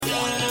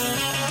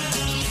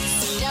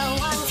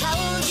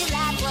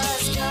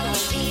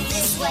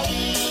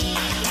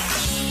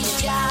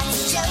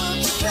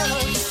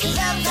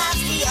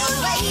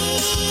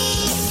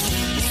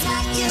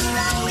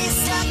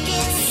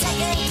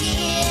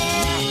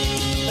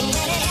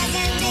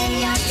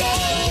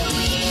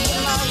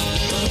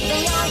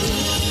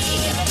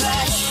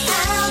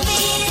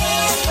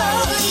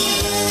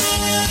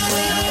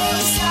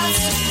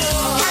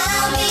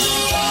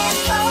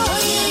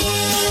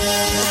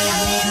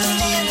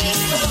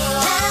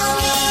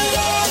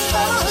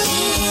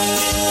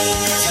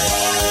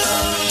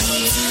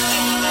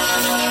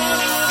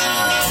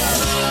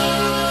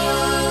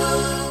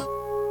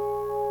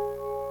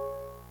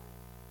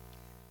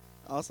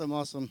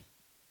Awesome.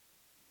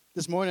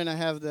 This morning I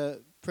have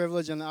the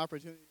privilege and the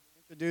opportunity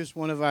to introduce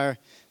one of our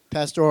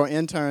pastoral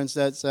interns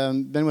that's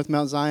been with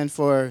Mount Zion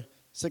for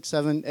 6,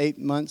 7, 8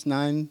 months,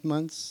 9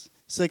 months,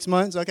 6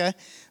 months, okay?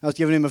 I was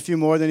giving him a few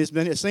more than he's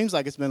been. It seems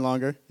like it's been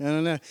longer. I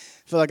don't know. I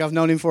feel like I've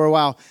known him for a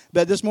while.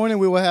 But this morning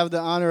we will have the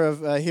honor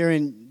of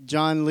hearing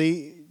John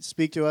Lee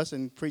speak to us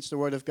and preach the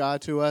Word of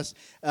God to us.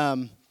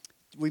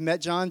 We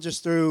met John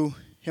just through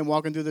him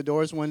walking through the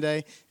doors one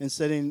day and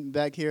sitting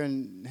back here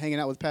and hanging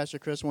out with Pastor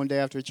Chris one day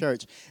after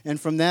church. And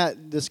from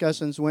that,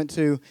 discussions went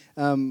to,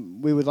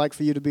 we would like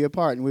for you to be a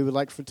part, and we would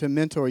like to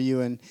mentor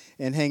you and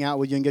hang out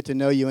with you and get to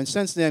know you. And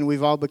since then,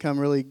 we've all become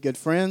really good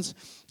friends.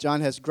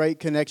 John has great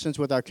connections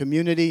with our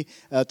community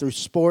through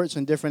sports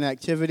and different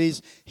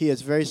activities. He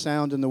is very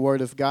sound in the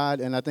Word of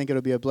God, and I think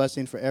it'll be a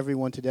blessing for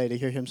everyone today to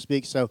hear him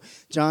speak. So,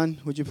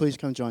 John, would you please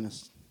come join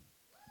us?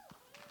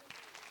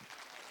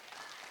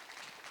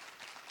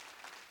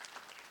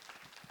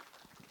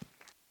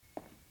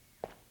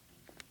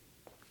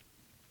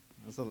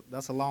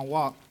 That's a long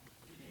walk.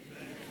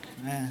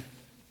 Man.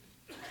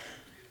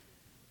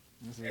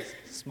 This is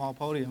a small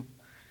podium.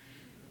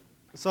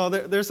 So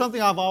there's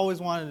something I've always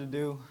wanted to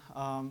do.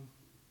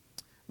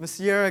 Miss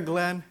Sierra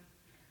Glenn,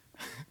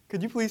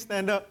 could you please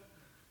stand up?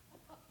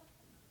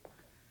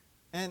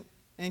 And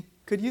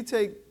could you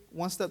take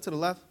one step to the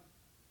left?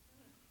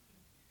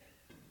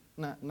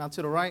 Now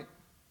to the right.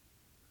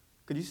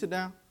 Could you sit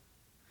down?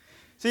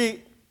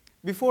 See,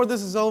 before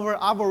this is over,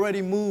 I've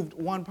already moved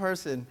one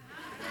person.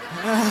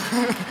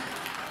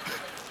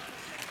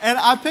 And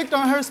I picked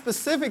on her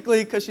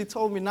specifically because she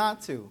told me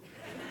not to.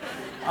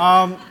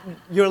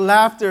 Your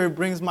laughter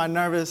brings my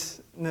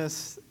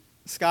nervousness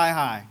sky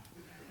high.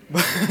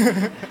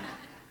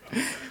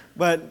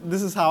 But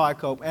this is how I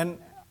cope. And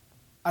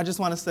I just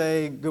want to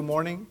say good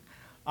morning.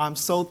 I'm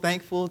so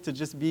thankful to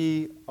just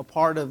be a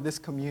part of this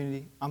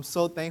community. I'm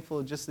so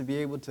thankful just to be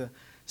able to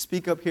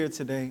speak up here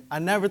today. I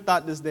never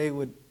thought this day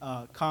would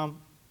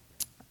come.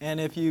 And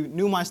if you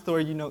knew my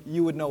story,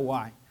 you would know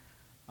why.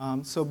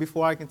 So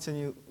before I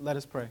continue, let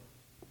us pray.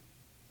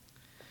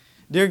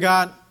 Dear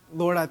God,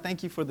 Lord, I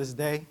thank you for this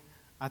day.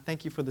 I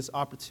thank you for this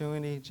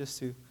opportunity just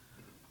to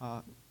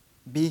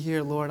be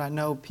here, Lord. I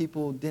know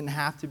people didn't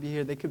have to be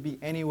here. They could be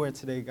anywhere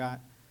today, God,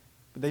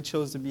 but they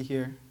chose to be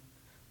here.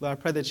 Lord, I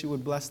pray that you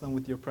would bless them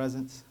with your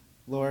presence.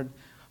 Lord,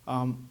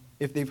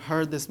 if they've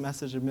heard this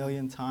message a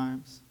million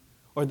times,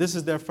 or this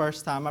is their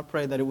first time, I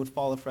pray that it would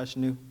fall afresh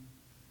new.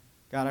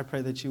 God, I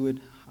pray that you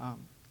would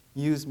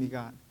use me,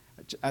 God,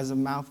 as a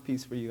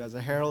mouthpiece for you, as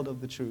a herald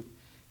of the truth.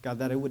 God,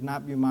 that it would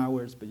not be my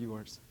words, but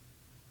yours.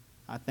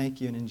 I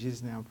thank you, and in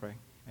Jesus' name I pray.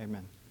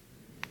 Amen.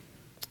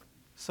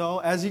 So,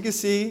 as you can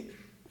see,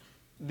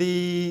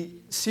 the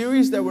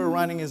series that we're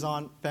running is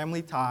on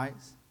family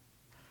ties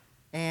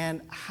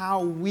and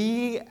how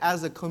we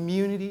as a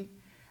community,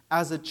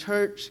 as a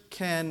church,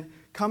 can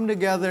come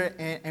together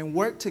and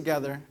work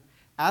together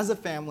as a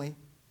family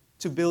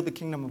to build the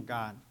kingdom of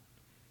God.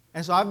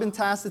 And so I've been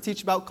tasked to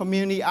teach about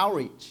community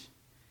outreach.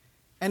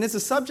 And it's a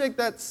subject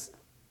that's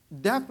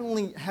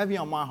definitely heavy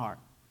on my heart.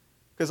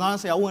 Because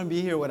honestly, I wouldn't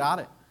be here without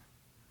it.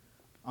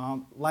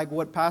 Like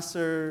what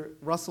Pastor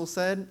Russell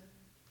said,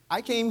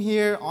 I came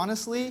here,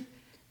 honestly,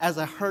 as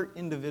a hurt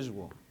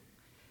individual.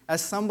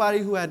 As somebody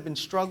who had been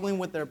struggling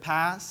with their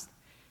past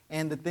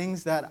and the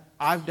things that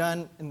I've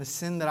done and the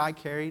sin that I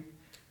carried.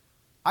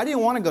 I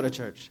didn't want to go to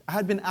church. I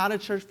had been out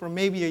of church for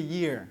maybe a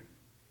year.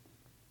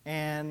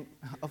 And,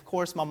 of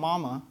course, my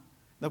mama,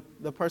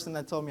 the person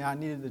that told me I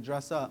needed to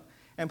dress up.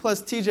 And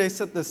plus, TJ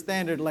set the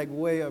standard, like,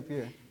 way up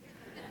here.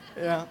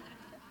 Yeah.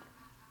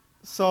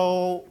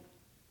 So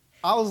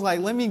I was like,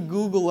 let me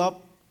Google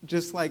up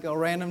just, like, a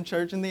random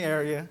church in the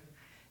area.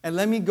 And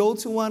let me go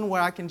to one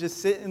where I can just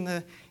sit in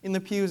the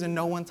pews and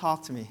no one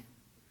talk to me.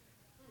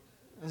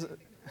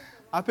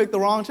 I picked the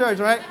wrong church,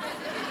 right?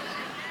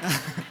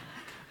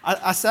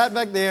 I sat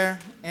back there,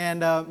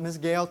 and Ms.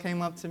 Gail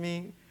came up to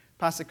me.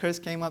 Pastor Chris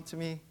came up to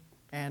me,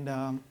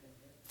 and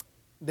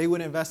they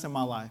would invest in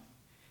my life.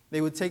 They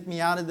would take me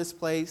out of this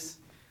place.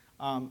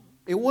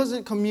 It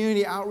wasn't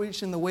community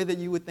outreach in the way that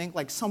you would think,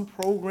 like some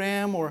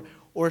program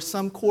or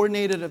some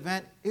coordinated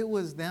event. It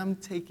was them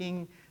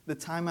taking the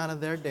time out of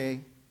their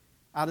day,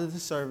 out of the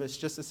service,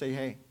 just to say,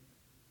 hey,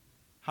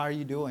 how are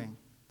you doing?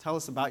 Tell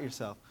us about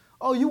yourself.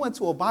 Oh, you went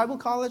to a Bible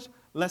college?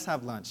 Let's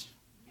have lunch.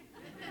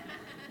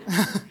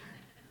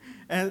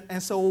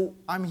 And so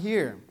I'm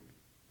here.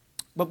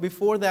 But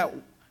before that,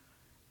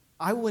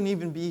 I wouldn't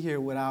even be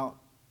here without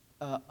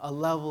a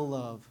level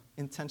of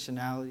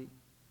intentionality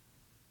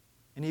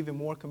and even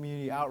more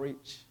community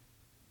outreach.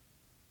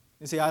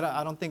 You see,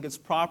 I don't think it's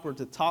proper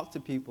to talk to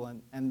people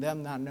and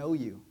them not know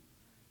you.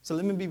 So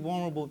let me be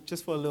vulnerable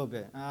just for a little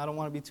bit. I don't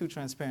want to be too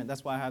transparent.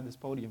 That's why I have this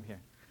podium here.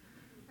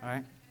 All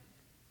right?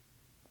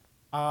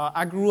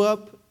 I grew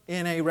up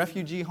in a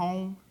refugee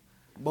home.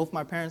 Both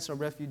my parents are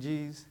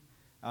refugees.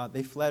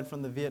 They fled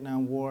from the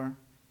Vietnam War.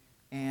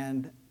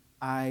 And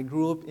I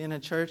grew up in a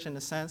church in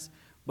a sense,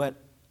 but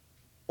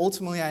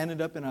ultimately I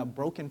ended up in a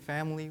broken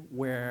family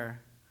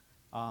where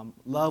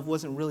love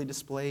wasn't really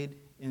displayed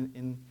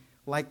in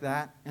like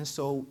that. And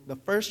so the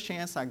first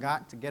chance I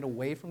got to get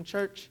away from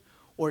church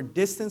or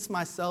distance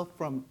myself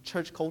from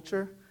church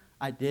culture,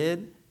 I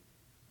did.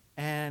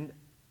 And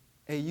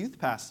a youth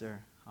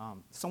pastor,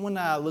 someone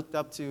that I looked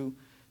up to,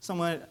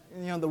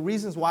 the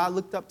reasons why I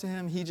looked up to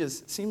him, he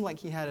just seemed like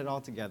he had it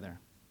all together.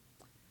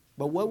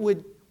 But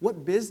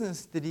what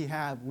business did he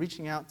have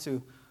reaching out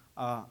to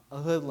a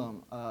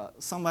hoodlum,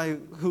 somebody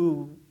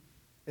who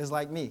is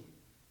like me,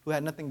 who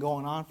had nothing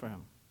going on for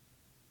him?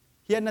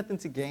 He had nothing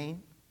to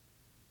gain.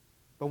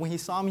 But when he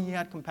saw me, he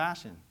had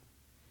compassion.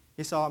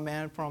 He saw a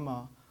man from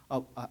a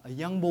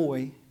young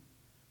boy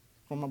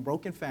from a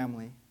broken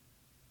family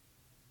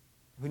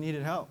who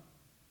needed help.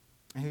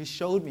 And he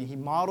showed me, he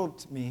modeled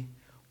to me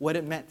what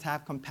it meant to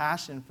have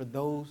compassion for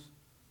those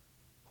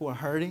who are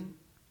hurting,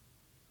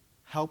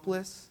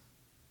 helpless,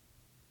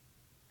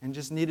 and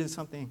just needed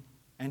something.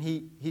 And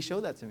he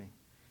showed that to me.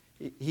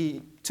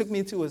 He took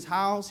me to his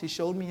house. He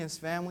showed me his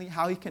family,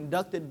 how he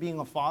conducted being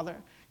a father,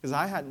 because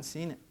I hadn't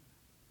seen it.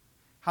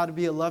 How to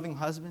be a loving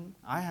husband,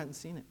 I hadn't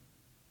seen it.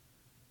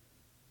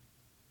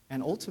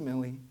 And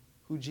ultimately,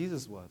 who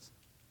Jesus was.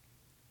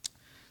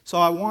 So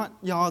I want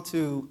y'all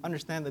to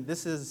understand that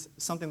this is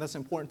something that's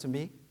important to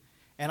me,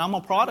 and I'm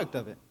a product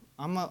of it.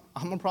 I'm a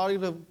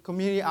product of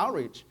community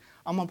outreach.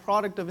 I'm a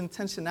product of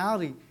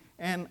intentionality,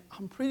 and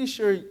I'm pretty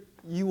sure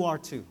you are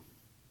too.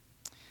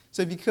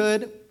 So if you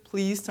could,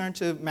 please turn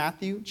to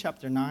Matthew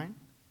chapter 9,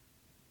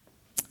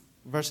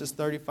 verses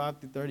 35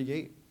 through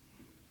 38.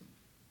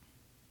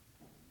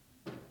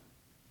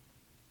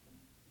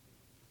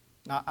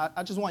 Now,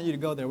 I just want you to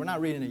go there. We're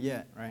not reading it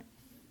yet, right?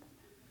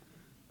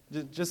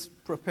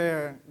 Just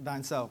prepare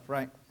thyself,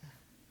 right?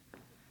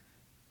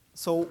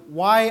 So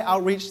why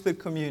outreach to the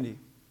community?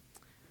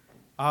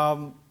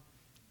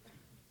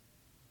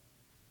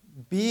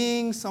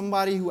 Being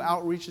somebody who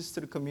outreaches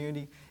to the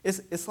community,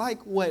 it's like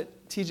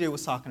what TJ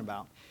was talking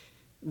about.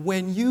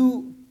 When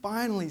you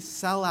finally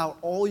sell out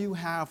all you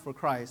have for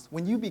Christ,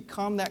 when you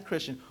become that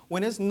Christian,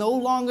 when it's no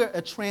longer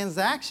a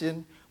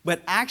transaction,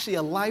 but actually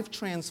a life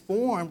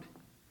transformed,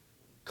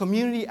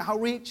 community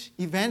outreach,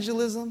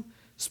 evangelism,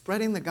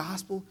 spreading the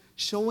gospel,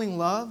 showing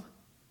love,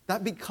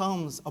 that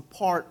becomes a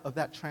part of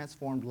that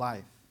transformed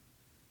life.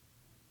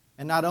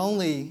 And not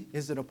only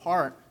is it a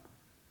part,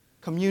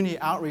 community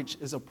outreach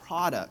is a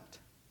product.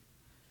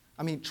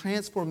 I mean,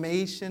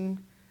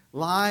 transformation,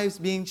 lives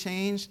being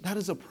changed, that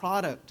is a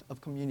product of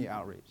community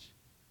outreach,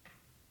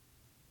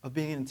 of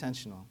being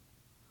intentional,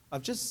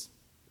 of just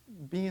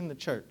being the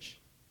church.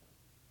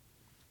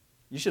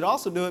 You should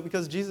also do it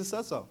because Jesus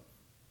said so.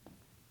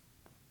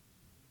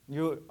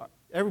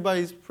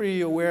 Everybody's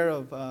pretty aware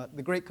of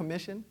the Great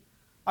Commission.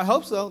 I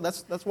hope so.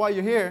 That's why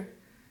you're here.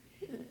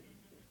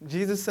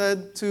 Jesus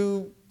said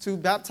to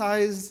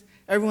baptize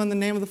everyone in the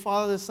name of the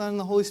Father, the Son, and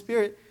the Holy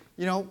Spirit,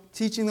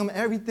 teaching them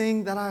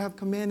everything that I have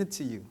commanded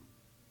to you.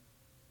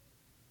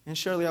 And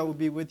surely I will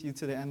be with you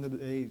to the end of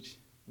the age.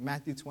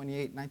 Matthew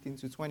 28, 19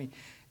 to 20.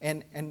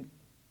 And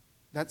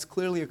that's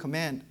clearly a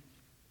command.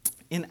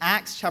 In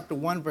Acts chapter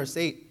 1, verse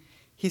 8,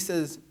 he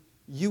says,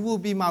 "You will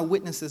be my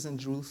witnesses in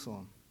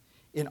Jerusalem,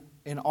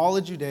 in all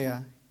of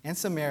Judea and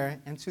Samaria,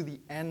 and to the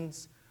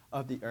ends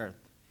of the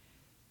earth."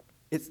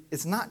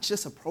 It's not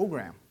just a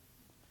program,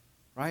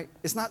 right?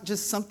 It's not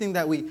just something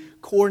that we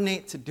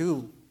coordinate to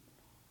do.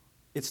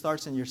 It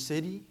starts in your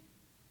city.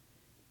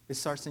 It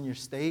starts in your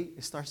state.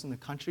 It starts in the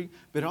country.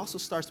 But it also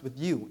starts with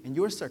you and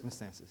your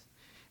circumstances.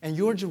 And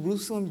your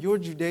Jerusalem, your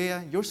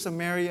Judea, your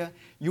Samaria,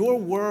 your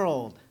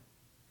world.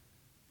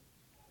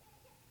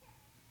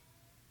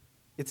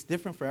 It's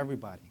different for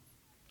everybody,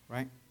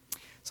 right?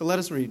 So let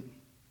us read.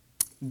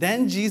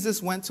 Then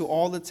Jesus went to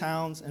all the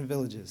towns and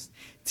villages,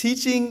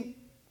 teaching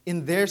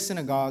in their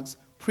synagogues,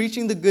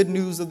 preaching the good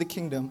news of the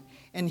kingdom,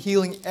 and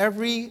healing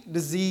every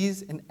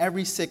disease and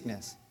every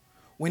sickness.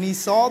 When he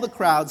saw the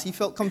crowds, he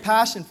felt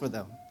compassion for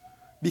them,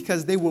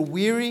 because they were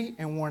weary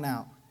and worn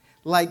out,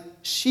 like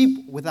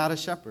sheep without a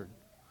shepherd.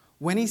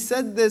 When he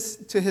said this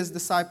to his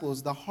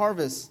disciples, "The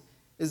harvest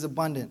is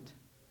abundant,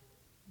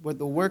 but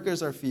the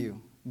workers are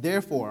few.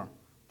 Therefore,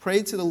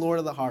 pray to the Lord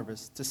of the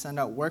harvest to send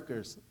out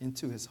workers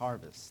into his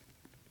harvest."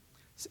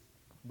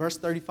 Verse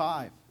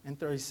 35 and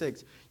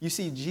 36, you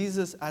see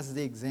Jesus as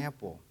the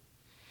example.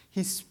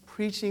 He's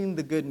preaching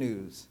the good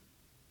news,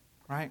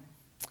 right?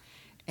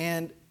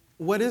 And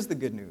what is the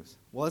good news?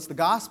 Well, it's the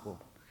gospel.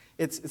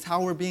 It's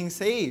how we're being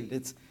saved.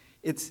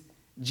 It's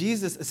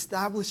Jesus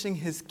establishing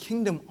his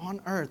kingdom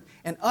on earth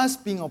and us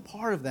being a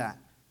part of that.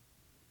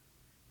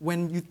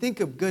 When you think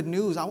of good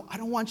news, I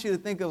don't want you to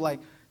think of like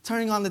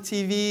turning on the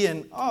TV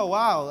and,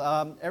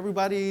 oh,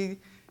 everybody,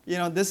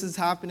 this is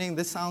happening.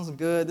 This sounds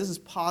good. This is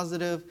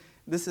positive.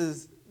 This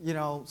is,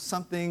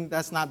 something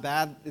that's not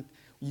bad.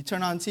 You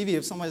turn on TV,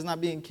 if somebody's not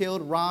being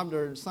killed, robbed,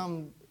 or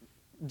some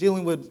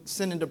dealing with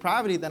sin and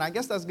depravity, then I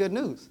guess that's good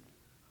news,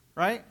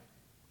 right?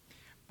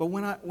 But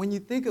when you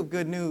think of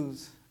good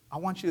news, I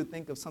want you to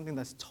think of something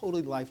that's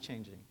totally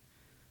life-changing.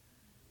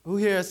 Who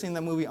here has seen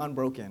the movie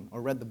Unbroken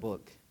or read the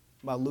book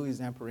about Louis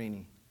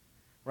Zamperini,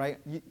 right?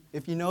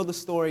 If you know the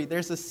story,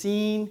 there's a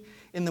scene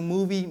in the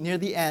movie near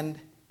the end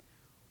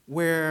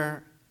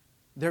where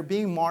they're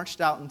being marched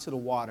out into the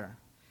water.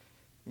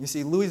 You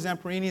see, Louis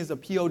Zamperini is a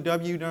POW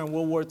during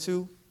World War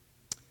II,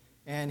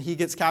 and he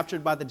gets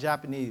captured by the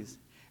Japanese.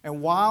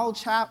 And while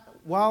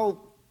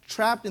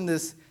trapped in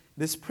this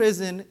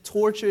prison,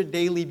 tortured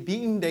daily,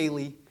 beaten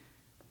daily,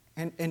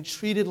 and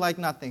treated like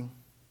nothing,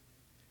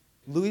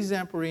 Louis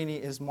Zamperini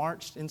is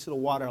marched into the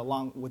water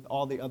along with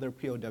all the other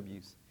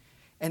POWs.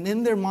 And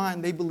in their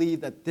mind, they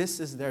believe that this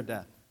is their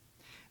death.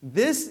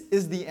 This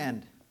is the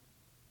end.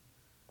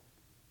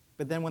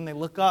 But then when they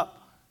look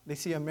up, they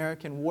see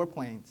American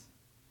warplanes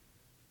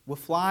with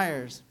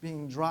flyers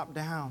being dropped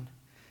down,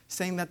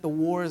 saying that the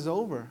war is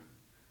over.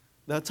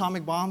 The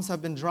atomic bombs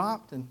have been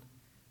dropped. And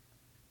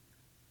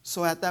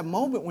so at that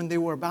moment when they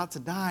were about to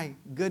die,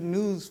 good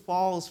news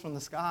falls from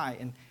the sky.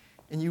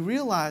 And you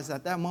realize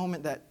at that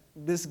moment that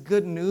this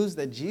good news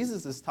that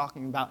Jesus is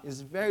talking about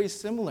is very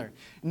similar.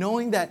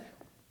 Knowing that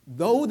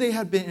though they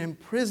had been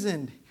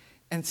imprisoned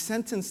and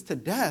sentenced to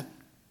death,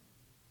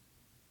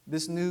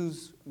 this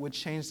news would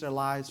change their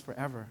lives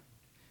forever.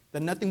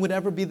 That nothing would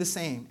ever be the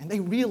same. And they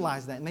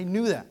realized that, and they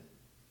knew that.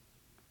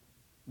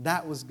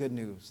 That was good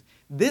news.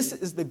 This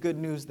is the good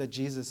news that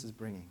Jesus is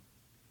bringing.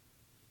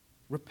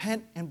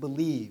 Repent and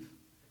believe,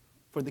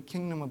 for the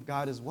kingdom of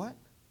God is what?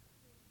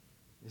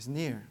 Is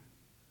near.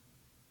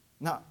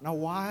 Now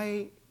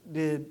why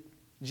did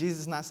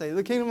Jesus not say,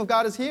 the kingdom of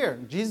God is here?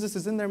 Jesus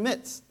is in their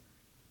midst.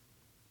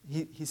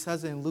 He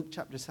says it in Luke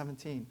chapter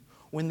 17.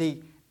 When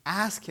they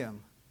ask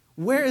him,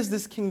 where is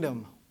this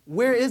kingdom?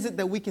 Where is it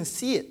that we can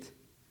see it?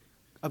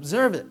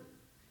 Observe it.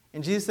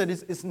 And Jesus said,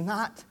 it's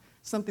not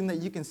something that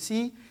you can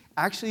see.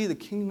 Actually, the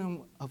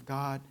kingdom of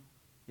God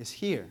is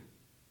here.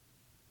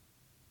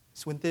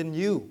 It's within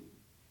you.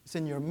 It's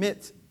in your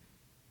midst.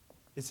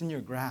 It's in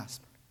your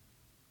grasp.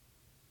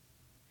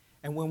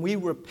 And when we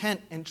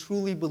repent and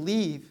truly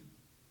believe,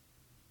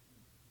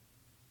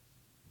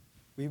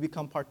 we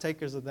become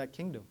partakers of that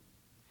kingdom.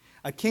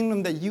 A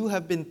kingdom that you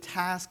have been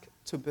tasked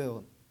to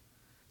build.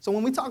 So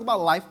when we talk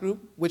about life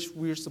group, which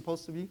we're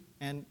supposed to be,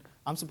 and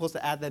I'm supposed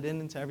to add that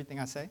into everything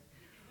I say,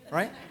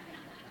 right?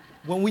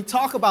 When we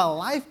talk about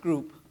life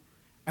group,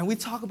 and we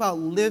talk about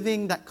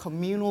living that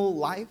communal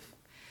life,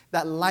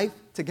 that life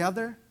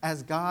together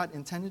as God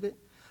intended it,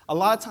 a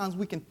lot of times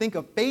we can think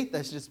of faith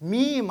as just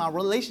me and my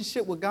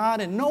relationship with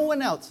God and no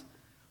one else,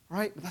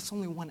 right? But that's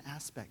only one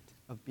aspect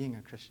of being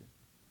a Christian.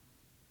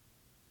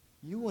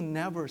 You will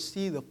never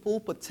see the full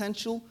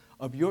potential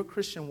of your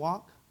Christian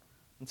walk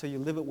until you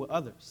live it with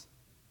others.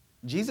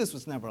 Jesus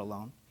was never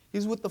alone. He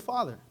was with the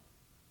Father.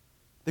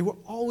 They were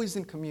always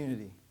in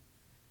community.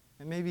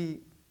 And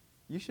maybe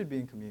you should be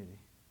in community.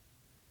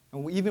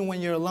 And even when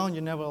you're alone,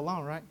 you're never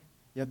alone, right?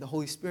 You have the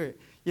Holy Spirit.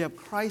 You have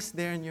Christ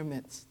there in your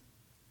midst.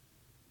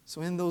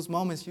 So in those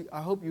moments,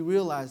 I hope you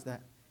realize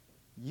that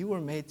you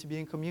were made to be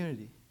in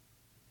community.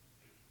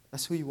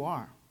 That's who you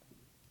are.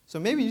 So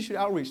maybe you should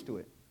outreach to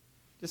it.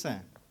 Just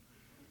saying.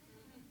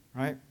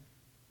 Right?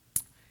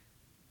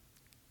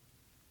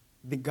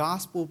 The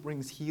gospel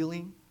brings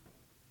healing.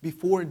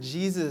 Before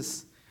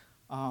Jesus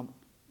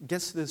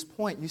gets to this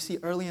point, you see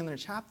early in the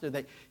chapter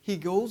that he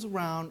goes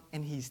around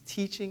and he's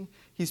teaching,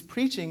 he's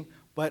preaching,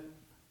 but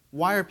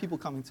why are people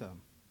coming to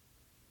him?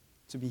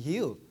 To be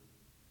healed.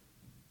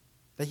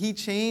 That he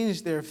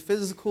changed their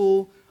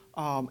physical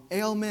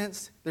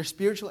ailments, their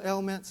spiritual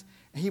ailments,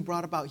 and he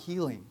brought about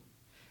healing.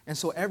 And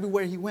so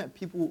everywhere he went,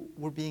 people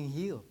were being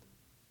healed.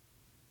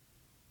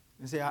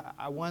 And see,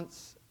 I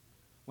once,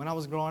 when I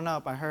was growing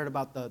up, I heard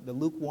about the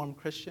lukewarm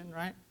Christian,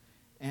 right?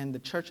 And the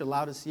church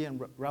allowed us to see it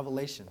in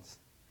Revelations.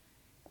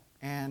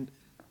 And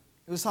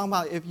it was talking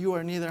about if you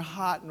are neither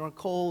hot nor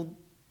cold,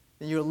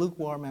 then you're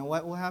lukewarm. And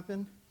what will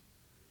happen?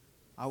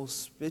 I will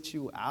spit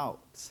you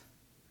out.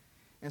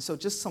 And so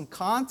just some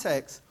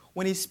context,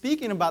 when he's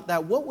speaking about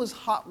that, what was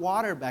hot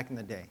water back in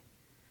the day?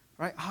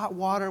 Right? Hot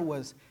water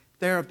was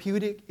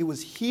therapeutic. It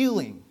was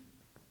healing,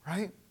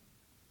 right?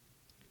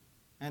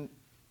 And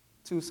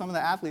to some of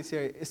the athletes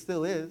here, it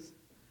still is.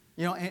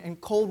 You know, and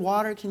cold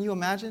water, can you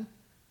imagine?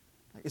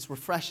 It's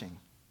refreshing,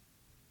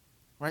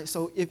 right?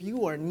 So if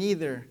you are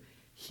neither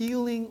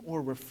healing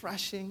or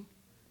refreshing,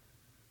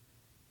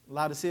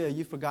 Laodicea,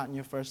 you've forgotten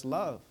your first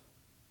love.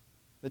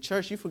 The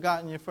church, you've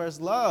forgotten your first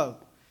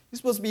love. You're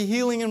supposed to be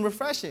healing and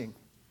refreshing.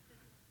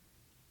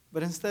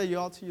 But instead,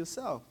 you're all to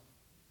yourself.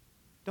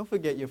 Don't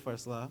forget your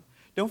first love.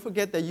 Don't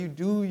forget that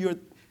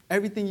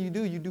everything you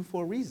do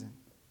for a reason.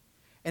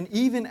 And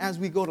even as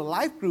we go to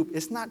life group,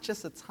 it's not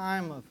just a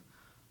time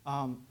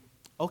of,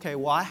 okay,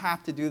 well, I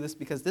have to do this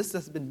because this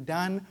has been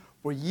done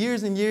for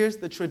years and years.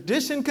 The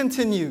tradition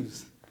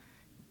continues.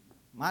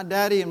 My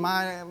daddy and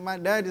my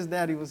daddy's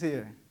daddy was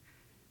here.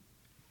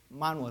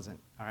 Mine wasn't,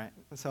 all right?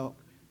 So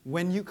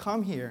when you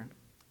come here,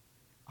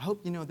 I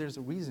hope you know there's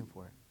a reason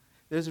for it.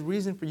 There's a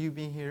reason for you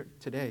being here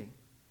today.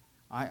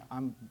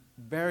 I'm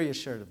very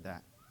assured of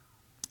that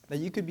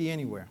you could be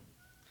anywhere.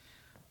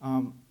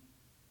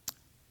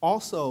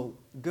 Also,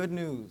 good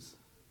news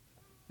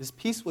is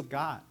peace with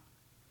God.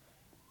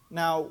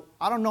 Now,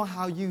 I don't know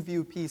how you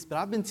view peace, but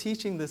I've been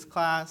teaching this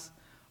class,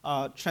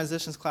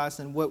 transitions class,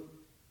 and what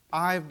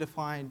I've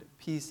defined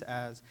peace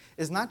as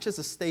is not just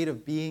a state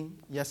of being.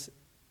 Yes,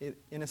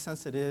 in a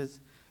sense it is,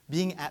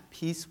 being at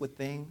peace with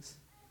things.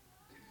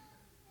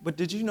 But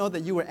did you know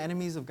that you were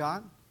enemies of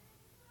God?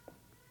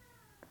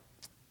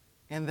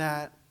 And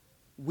that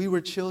we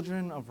were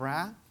children of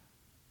wrath?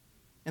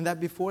 And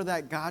that before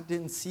that, God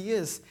didn't see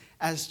us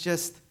as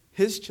just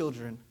his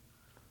children,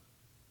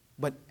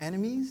 but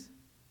enemies?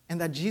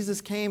 And that Jesus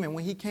came, and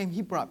when he came,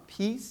 he brought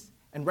peace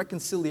and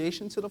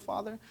reconciliation to the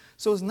Father?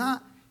 So it's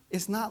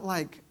not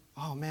like,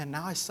 oh man,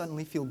 now I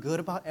suddenly feel good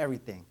about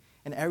everything,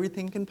 and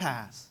everything can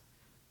pass.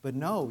 But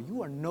no,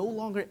 you are no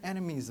longer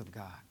enemies of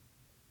God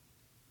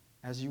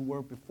as you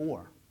were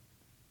before.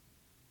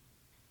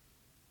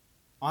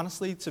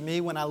 Honestly, to me,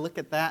 when I look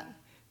at that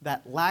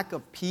lack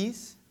of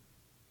peace,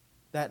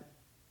 that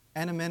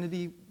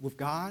enmity with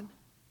God,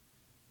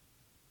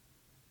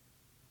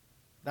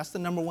 that's the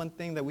number one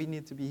thing that we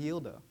need to be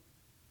healed of.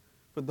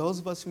 For those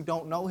of us who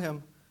don't know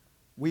him,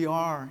 we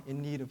are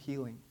in need of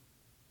healing.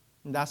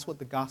 And that's what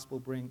the gospel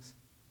brings.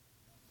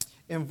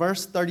 In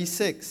verse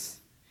 36,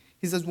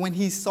 he says, when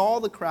he saw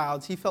the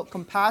crowds, he felt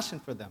compassion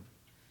for them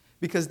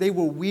because they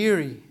were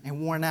weary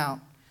and worn out,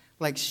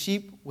 like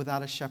sheep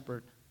without a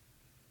shepherd.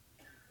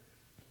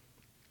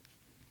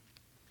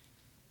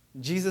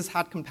 Jesus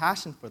had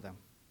compassion for them.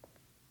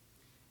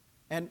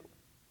 And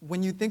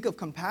when you think of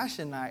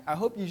compassion, I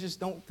hope you just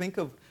don't think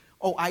of,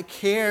 oh, I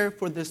care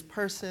for this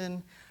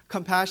person.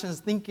 Compassion is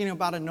thinking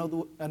about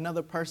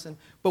another person.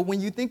 But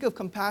when you think of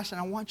compassion,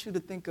 I want you to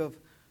think of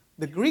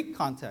the Greek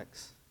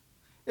context.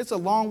 It's a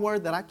long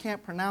word that I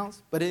can't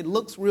pronounce, but it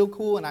looks real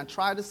cool, and I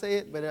try to say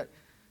it, but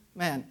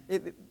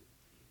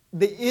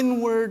the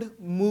inward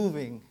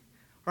moving,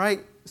 right?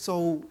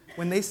 So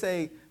when they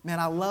say, man,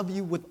 I love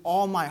you with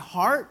all my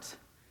heart,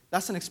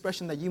 that's an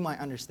expression that you might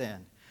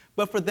understand.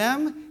 But for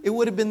them, it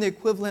would have been the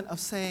equivalent of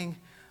saying,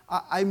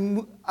 I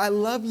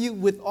love you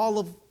with all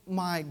of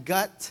my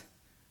gut,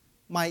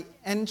 my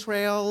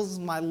entrails,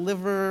 my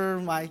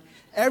liver, my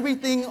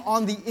everything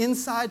on the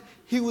inside.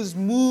 He was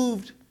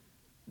moved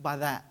by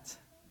that.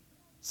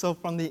 So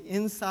from the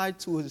inside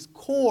to his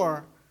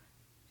core,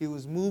 he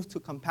was moved to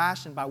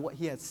compassion by what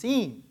he had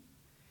seen.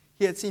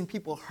 He had seen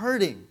people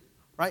hurting,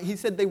 right? He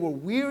said they were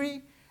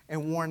weary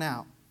and worn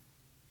out,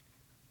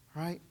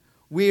 right?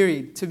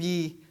 Weary, to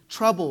be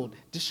troubled,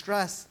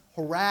 distressed,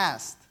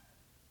 harassed.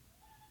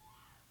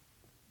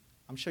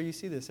 I'm sure you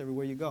see this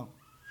everywhere you go.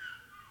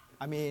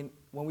 I mean,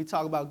 when we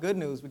talk about good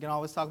news, we can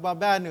always talk about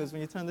bad news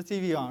when you turn the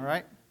TV on,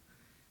 right?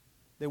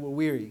 They were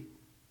weary.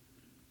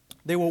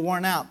 They were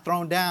worn out,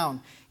 thrown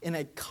down in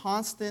a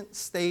constant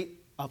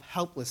state of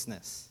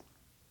helplessness.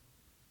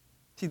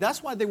 See,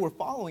 that's why they were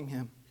following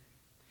him.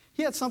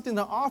 He had something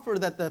to offer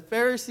that the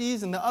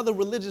Pharisees and the other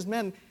religious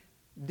men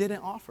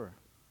didn't offer.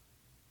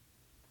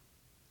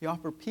 He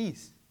offered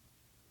peace.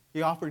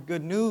 He offered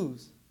good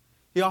news.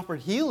 He offered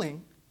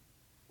healing.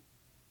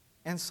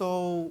 And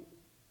so,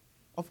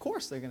 of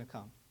course, they're going to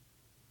come.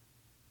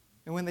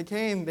 And when they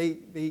came,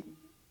 they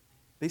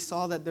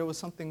saw that there was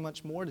something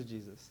much more to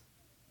Jesus,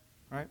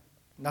 right?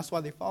 And that's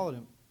why they followed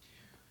him.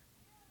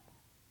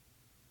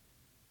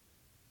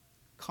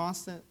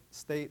 Constant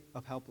state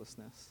of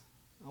helplessness.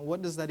 Now,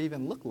 what does that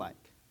even look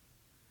like?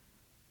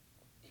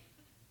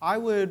 I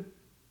would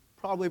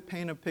probably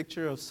paint a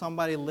picture of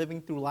somebody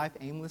living through life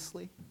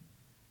aimlessly,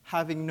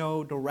 having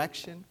no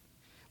direction,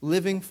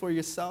 living for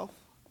yourself,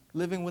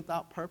 living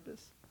without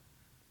purpose.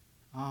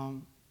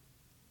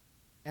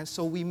 And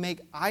so we make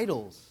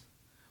idols.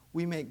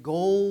 We make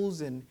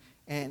goals and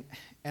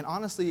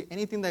honestly,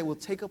 anything that will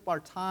take up our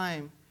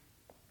time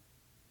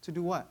to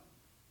do what?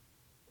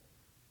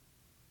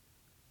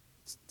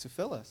 To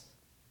fill us,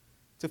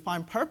 to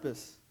find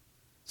purpose,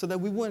 so that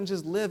we wouldn't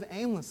just live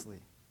aimlessly,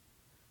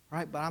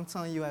 right? But I'm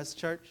telling you, as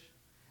church,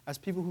 as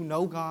people who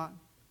know God,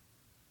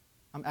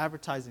 I'm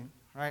advertising,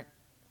 right?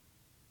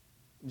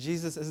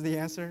 Jesus is the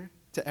answer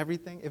to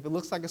everything. If it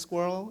looks like a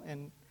squirrel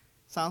and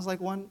sounds like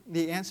one,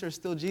 the answer is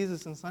still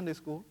Jesus in Sunday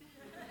school,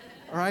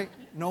 all right?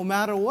 No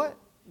matter what,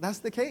 that's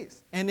the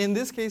case. And in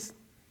this case,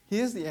 he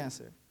is the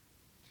answer.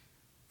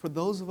 For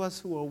those of us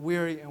who are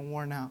weary and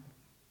worn out,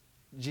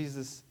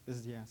 Jesus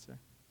is the answer.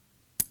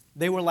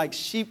 They were like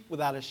sheep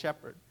without a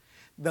shepherd.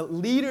 The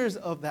leaders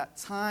of that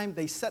time,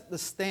 they set the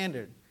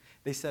standard.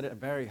 They set it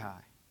very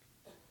high.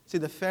 See,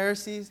 the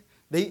Pharisees,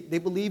 they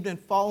believed in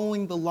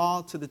following the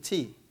law to the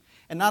T.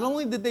 And not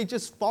only did they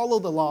just follow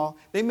the law,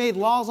 they made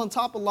laws on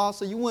top of law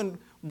so you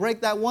wouldn't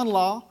break that one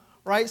law,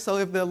 right? So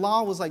if the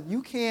law was like,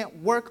 you can't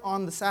work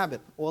on the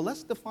Sabbath, well,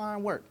 let's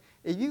define work.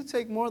 If you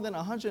take more than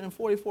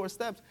 144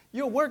 steps,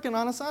 you're working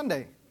on a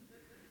Sunday,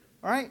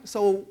 All right?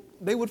 So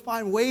they would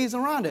find ways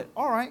around it.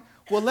 All right,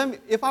 well,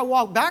 if I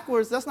walk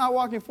backwards, that's not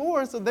walking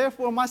forward, so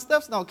therefore my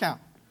steps don't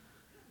count.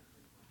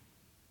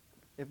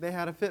 If they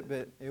had a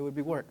Fitbit, it would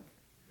be work.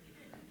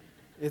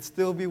 It'd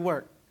still be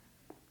work.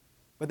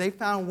 But they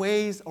found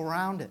ways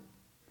around it.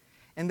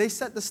 And they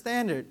set the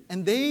standard.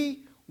 And they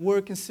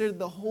were considered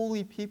the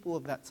holy people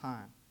of that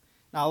time.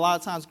 Now, a lot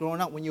of times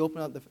growing up, when you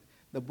open up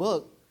the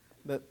book,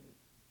 the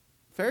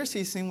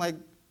Pharisees seemed like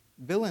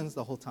villains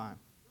the whole time.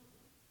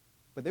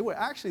 But they were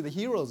actually the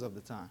heroes of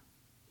the time.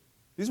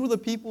 These were the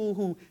people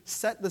who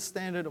set the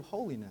standard of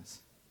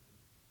holiness.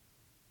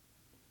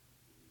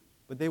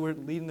 But they were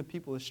leading the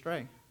people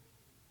astray.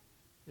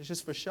 It's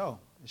just for show.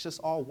 It's just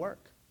all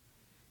work.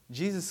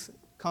 Jesus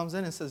comes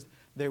in and says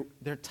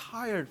they're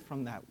tired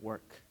from that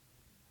work.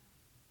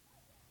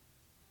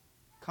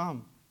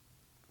 Come.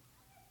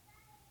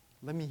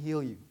 Let me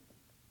heal you.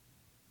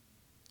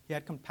 He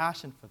had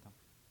compassion for them.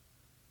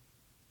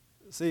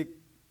 See,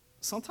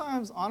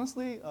 sometimes,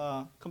 honestly,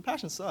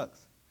 compassion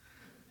sucks.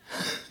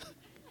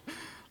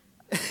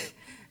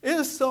 It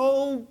is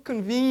so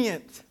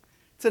convenient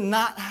to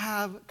not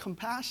have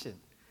compassion.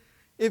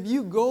 If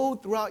you go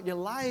throughout your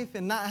life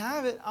and not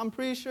have it, I'm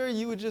pretty sure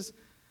you would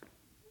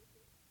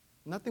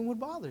nothing would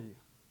bother you.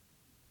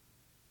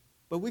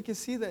 But we can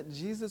see that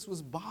Jesus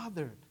was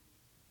bothered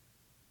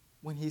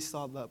when he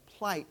saw the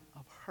plight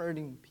of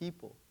hurting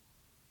people.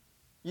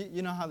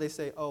 You know how they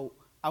say, oh,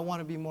 I want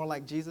to be more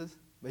like Jesus?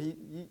 But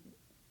you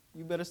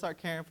better start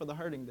caring for the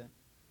hurting then.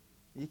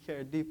 You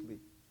care deeply.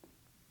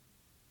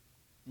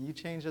 And you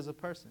change as a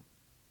person.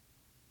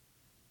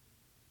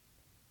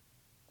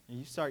 And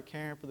you start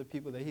caring for the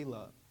people that he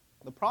loved.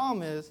 The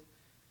problem is,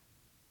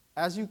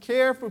 as you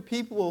care for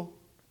people,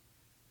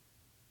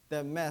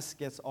 that mess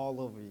gets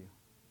all over you.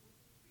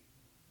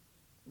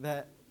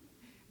 That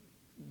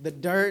the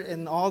dirt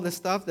and all the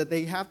stuff that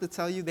they have to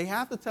tell you, they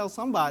have to tell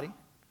somebody,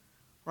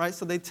 right?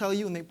 So they tell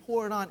you and they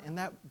pour it on, and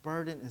that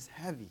burden is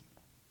heavy.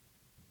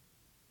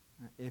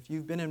 If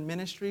you've been in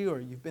ministry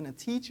or you've been a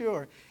teacher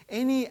or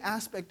any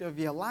aspect of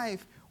your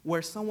life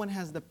where someone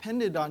has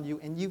depended on you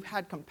and you've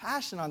had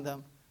compassion on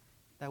them,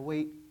 that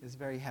weight is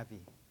very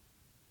heavy.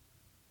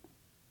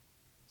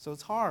 So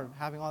it's hard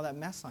having all that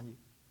mess on you.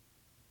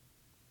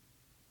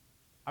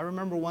 I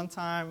remember one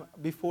time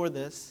before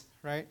this,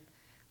 right?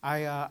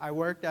 I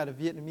worked at a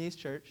Vietnamese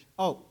church.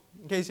 Oh,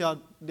 in case y'all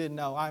didn't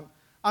know,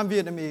 I'm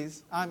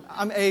Vietnamese.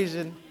 I'm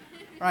Asian,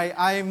 right?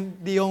 I'm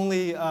the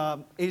only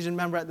Asian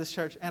member at this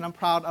church, and I'm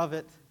proud of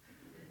it,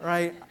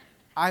 right?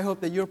 I hope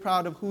that you're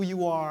proud of who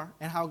you are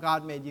and how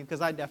God made you,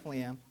 because I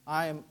definitely am.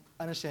 I am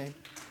unashamed,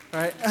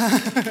 right?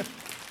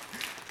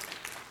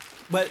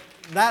 But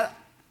that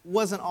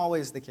wasn't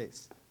always the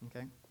case,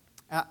 okay?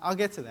 I'll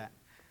get to that.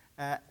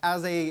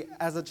 As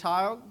a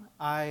child,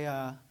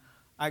 I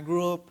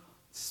grew up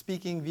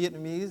speaking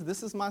Vietnamese.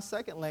 This is my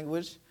second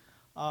language.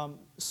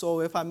 So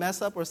if I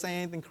mess up or say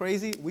anything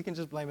crazy, we can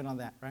just blame it on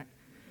that, right?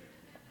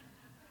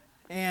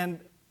 And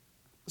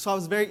so I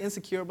was very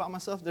insecure about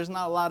myself. There's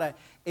not a lot of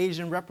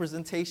Asian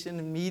representation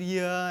in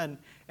media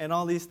and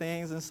all these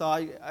things. And so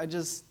I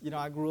just,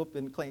 I grew up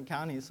in Clayton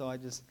County, so I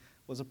just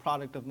was a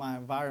product of my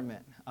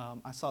environment.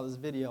 I saw this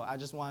video. I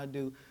just wanted to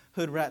do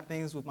hood rat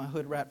things with my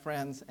hood rat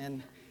friends.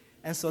 And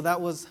so that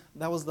was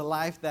the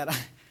life that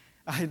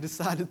I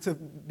decided to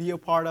be a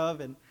part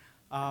of. And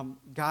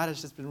God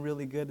has just been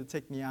really good to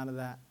take me out of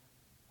that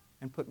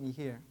and put me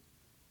here.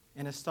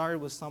 And it started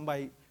with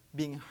somebody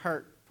being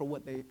hurt for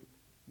what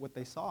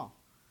they saw.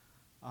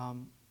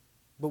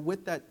 But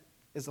with that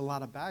is a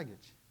lot of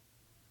baggage.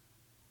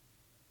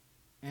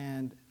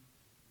 And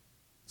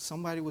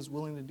somebody was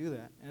willing to do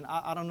that. And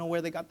I don't know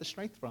where they got the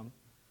strength from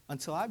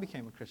until I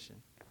became a Christian.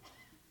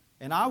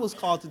 And I was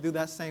called to do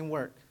that same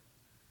work.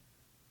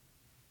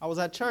 I was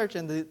at church,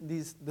 and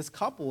this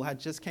couple had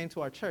just came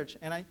to our church.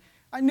 And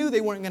I knew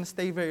they weren't going to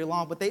stay very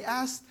long, but they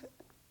asked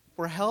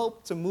for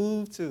help to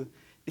move to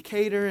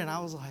Decatur. And I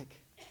was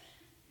like,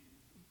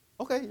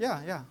 okay,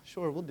 yeah,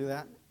 sure, we'll do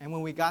that. And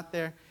when we got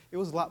there, it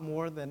was a lot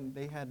more than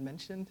they had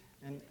mentioned.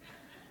 And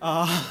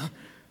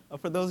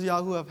for those of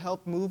y'all who have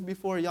helped move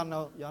before, y'all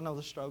know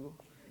the struggle.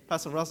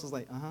 Pastor Russell's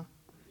like,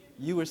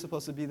 you were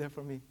supposed to be there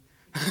for me.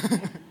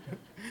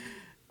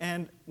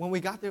 And when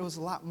we got there, it was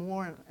a lot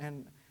more.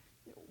 And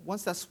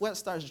once that sweat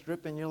starts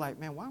dripping, you're like,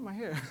 man, why am I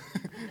here?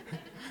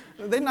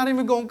 They're not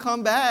even going to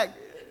come back.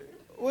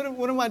 What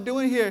am I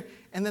doing here?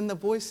 And then the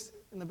voice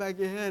in the back of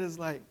your head is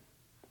like,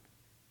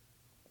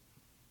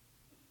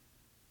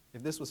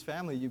 if this was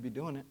family, you'd be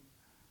doing it.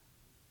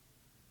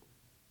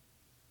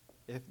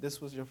 If this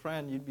was your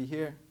friend, you'd be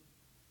here.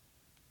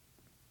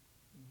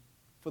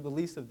 For the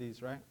least of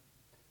these, right?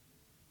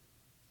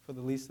 For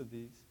the least of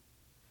these.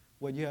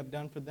 What you have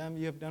done for them,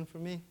 you have done for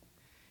me.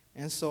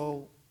 And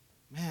so,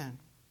 man,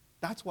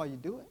 that's why you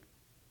do it.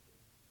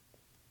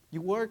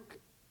 You work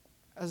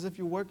as if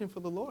you're working for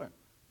the Lord.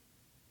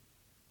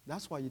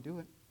 That's why you do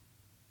it.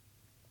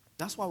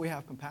 That's why we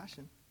have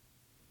compassion.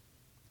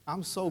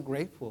 I'm so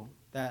grateful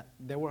that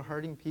there were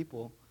hurting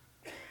people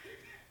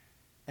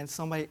and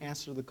somebody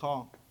answered the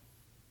call.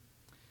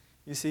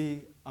 You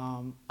see,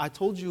 I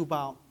told you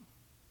about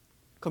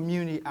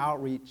community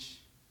outreach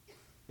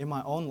in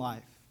my own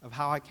life, of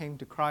how I came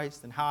to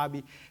Christ and how I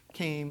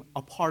became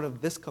a part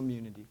of this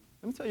community.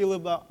 Let me tell you a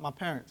little about my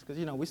parents, because,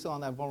 we still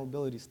on that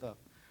vulnerability stuff,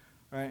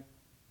 right?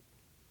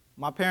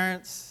 My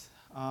parents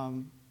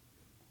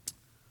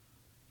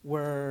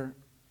were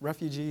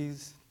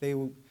refugees.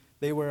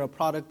 They were a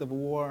product of a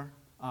war.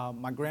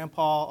 My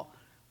grandpa,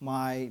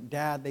 my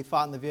dad, they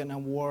fought in the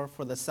Vietnam War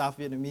for the South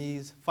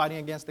Vietnamese, fighting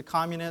against the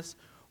communists.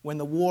 When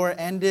the war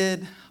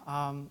ended,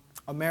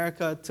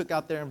 America took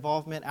out their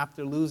involvement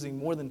after losing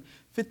more than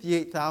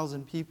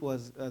 58,000 people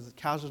as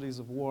casualties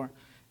of war.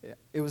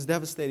 It was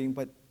devastating,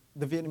 but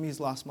the Vietnamese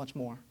lost much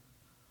more.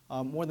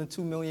 More than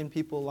 2 million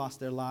people lost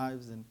their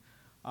lives. And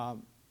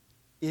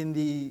in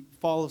the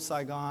fall of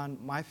Saigon,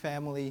 my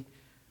family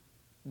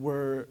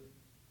were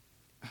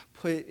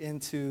put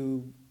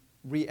into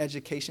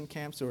re-education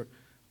camps or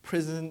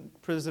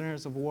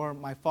prisoners of war.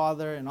 My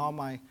father and all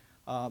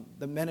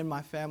the men in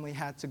my family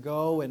had to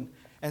go and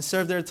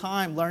serve their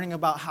time learning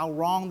about how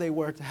wrong they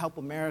were to help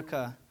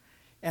America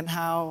and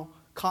how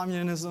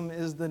communism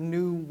is the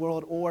new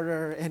world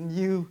order and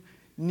you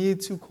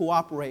need to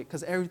cooperate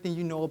because everything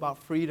you know about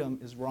freedom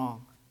is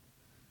wrong.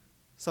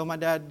 So my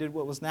dad did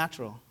what was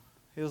natural.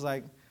 He was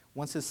like,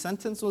 once his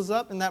sentence was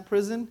up in that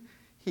prison,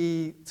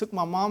 he took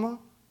my mama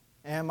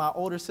and my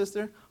older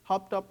sister,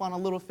 hopped up on a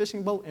little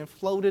fishing boat and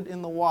floated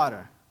in the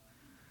water,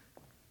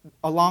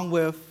 along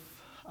with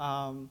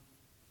a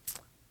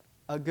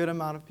good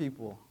amount of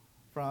people.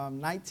 From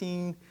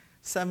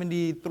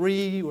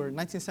 1973 or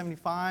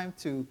 1975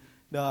 to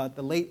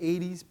the late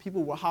 80s,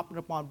 people were hopping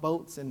up on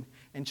boats and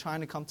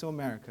trying to come to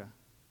America,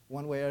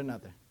 one way or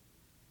another.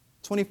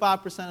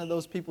 25% of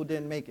those people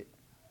didn't make it.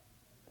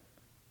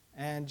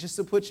 And just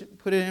to put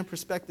it in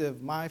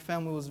perspective, my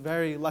family was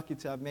very lucky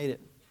to have made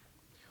it.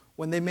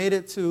 When they made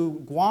it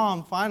to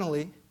Guam,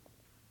 finally,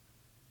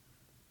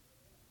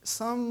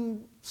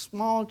 some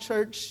small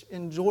church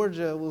in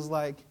Georgia was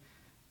like,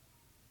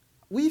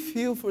 we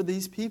feel for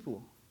these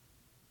people.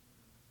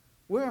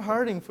 We're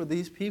hurting for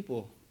these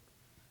people.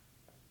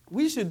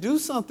 We should do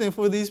something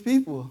for these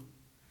people.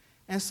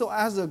 And so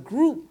as a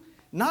group,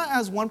 not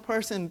as one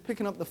person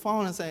picking up the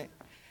phone and saying,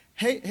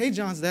 hey,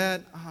 John's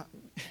dad,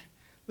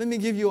 let me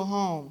give you a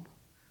home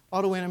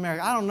all the way in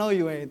America. I don't know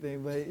you or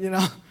anything, but,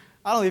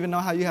 I don't even know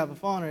how you have a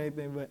phone or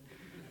anything, but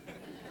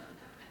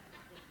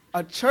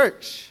a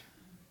church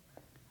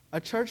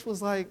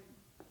was like,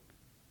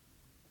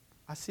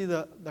 I see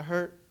the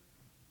hurt.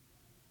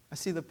 I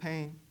see the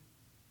pain.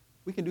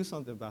 We can do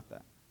something about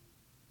that.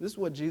 This is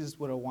what Jesus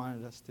would have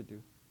wanted us to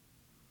do.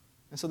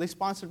 And so they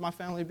sponsored my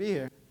family to be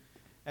here.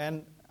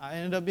 And I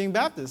ended up being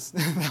Baptist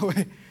that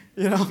way.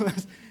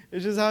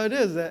 It's just how it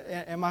is.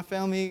 And my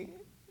family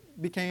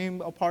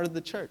became a part of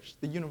the church,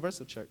 the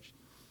universal church.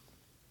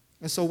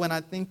 And so when I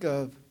think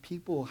of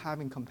people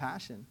having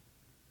compassion,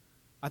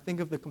 I think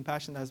of the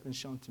compassion that has been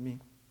shown to me.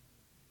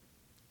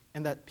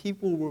 And that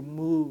people were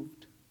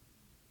moved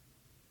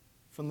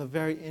from the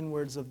very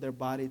inwards of their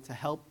body to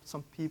help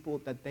some people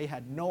that they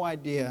had no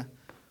idea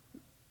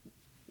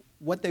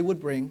what they would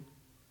bring,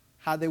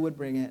 how they would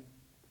bring it.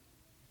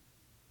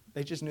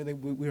 They just knew that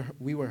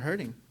we were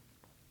hurting.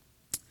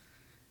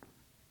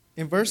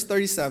 In verse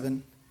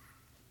 37,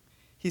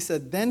 he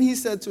said, then he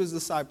said to his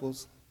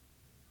disciples,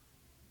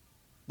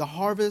 the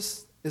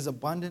harvest is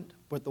abundant,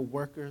 but the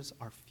workers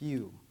are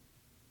few.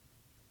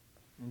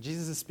 And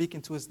Jesus is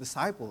speaking to his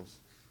disciples.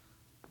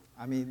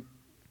 I mean,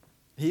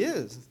 he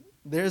is.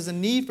 There's a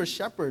need for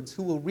shepherds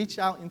who will reach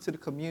out into the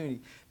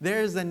community.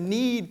 There's a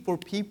need for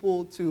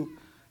people to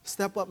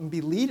step up and be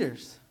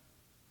leaders.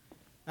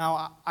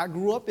 Now, I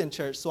grew up in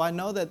church, so I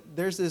know that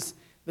there's this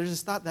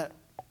thought that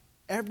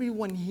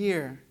everyone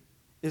here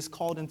is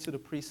called into the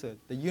priesthood,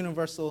 the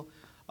universal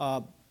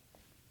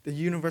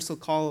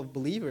call of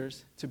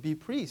believers to be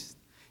priests.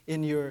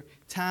 In your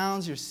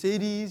towns, your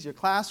cities, your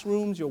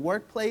classrooms, your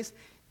workplace,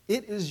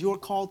 it is your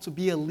call to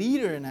be a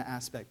leader in that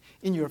aspect.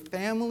 In your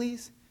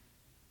families,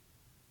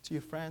 to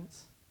your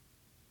friends.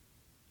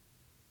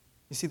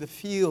 You see, the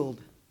field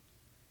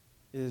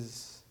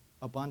is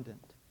abundant.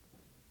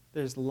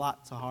 There's a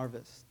lot to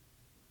harvest.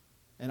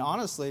 And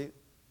honestly,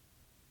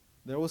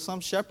 there was some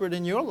shepherd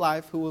in your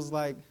life who was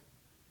like,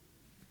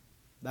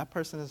 that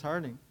person is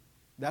hurting.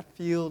 That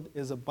field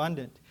is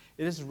abundant.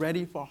 It is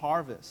ready for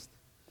harvest.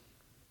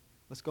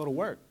 Let's go to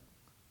work.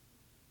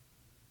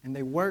 And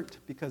they worked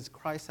because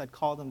Christ had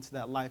called them to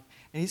that life.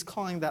 And he's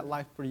calling that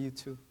life for you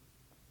too.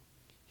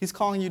 He's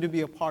calling you to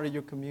be a part of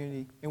your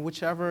community in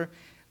whichever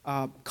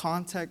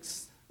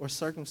context or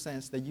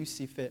circumstance that you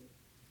see fit.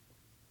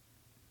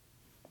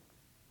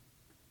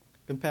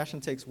 Compassion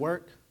takes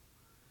work.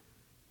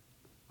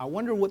 I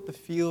wonder what the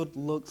field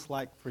looks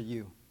like for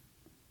you.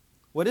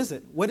 What is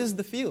it? What is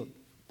the field?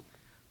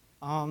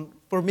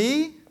 For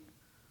me,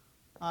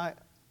 I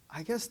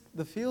guess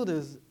the field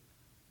is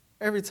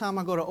every time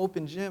I go to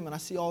open gym and I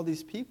see all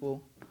these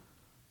people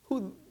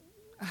who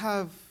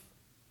have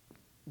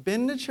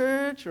been to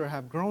church or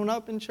have grown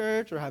up in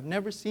church or have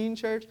never seen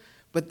church,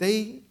 but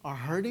they are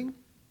hurting.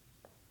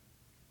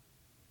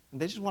 and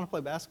they just want to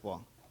play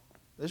basketball.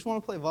 They just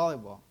want to play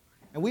volleyball.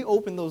 And we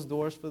open those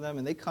doors for them,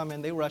 and they come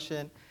in, they rush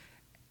in.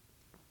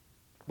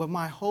 But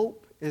my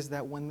hope is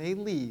that when they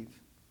leave,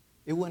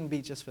 it wouldn't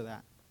be just for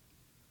that.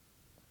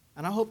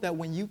 And I hope that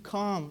when you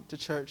come to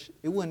church,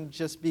 it wouldn't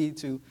just be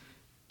to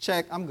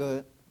check, I'm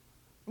good.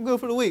 I'm good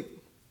for the week.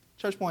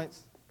 Church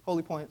points,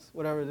 holy points,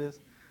 whatever it is,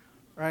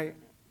 right?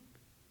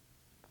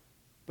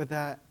 But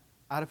that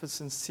out of a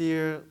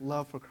sincere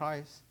love for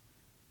Christ,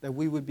 that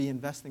we would be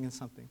investing in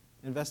something,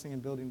 investing in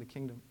building the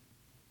kingdom.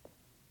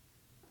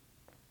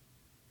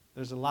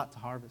 There's a lot to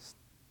harvest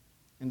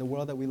in the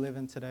world that we live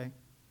in today.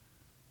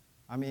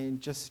 I mean,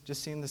 just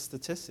seeing the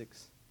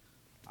statistics.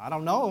 I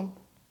don't know.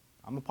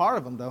 I'm a part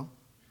of them, though.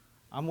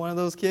 I'm one of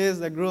those kids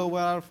that grew up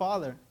without a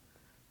father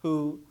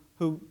who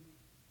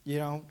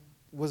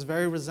was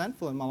very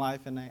resentful in my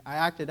life, and I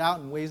acted out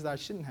in ways that I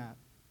shouldn't have.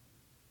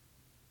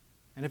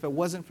 And if it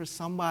wasn't for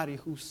somebody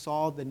who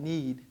saw the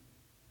need,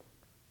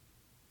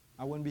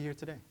 I wouldn't be here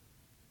today.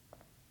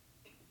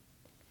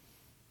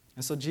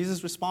 And so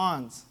Jesus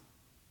responds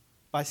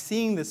by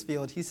seeing this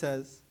field. He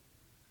says,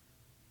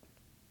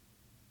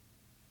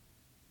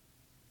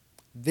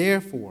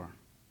 "Therefore,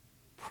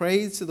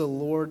 pray to the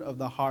Lord of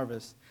the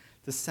harvest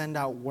to send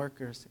out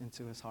workers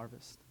into his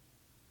harvest."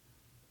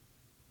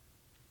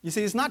 You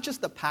see, it's not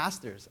just the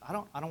pastors. I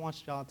don't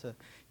want y'all to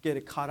get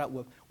it caught up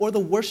with, or the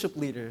worship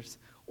leaders,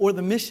 or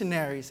the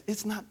missionaries.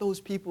 It's not those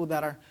people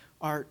that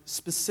are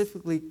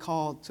specifically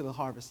called to the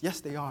harvest.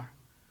 Yes, they are,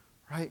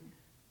 right?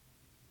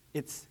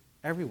 It's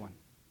everyone.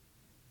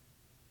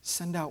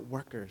 Send out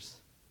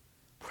workers.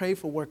 Pray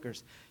for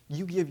workers.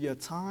 You give your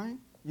time,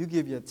 you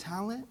give your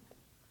talent,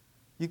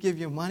 you give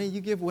your money,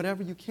 you give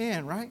whatever you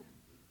can, right?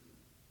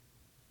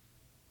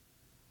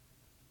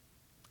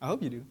 I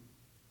hope you do.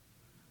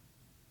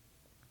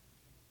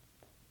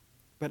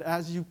 But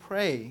as you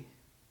pray,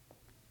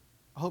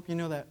 I hope you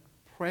know that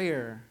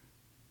prayer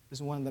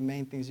is one of the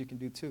main things you can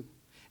do too.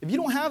 If you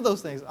don't have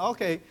those things,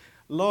 okay,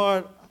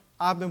 Lord,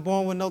 I've been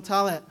born with no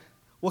talent.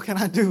 What can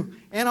I do?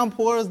 And I'm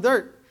poor as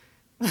dirt.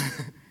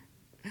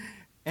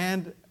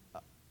 And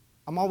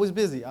I'm always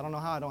busy. I don't know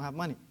how I don't have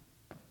money.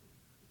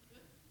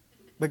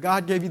 But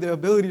God gave you the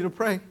ability to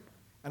pray.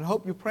 And I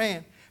hope you're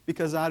praying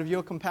because out of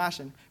your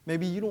compassion,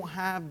 maybe you don't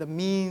have the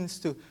means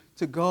to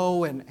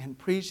go and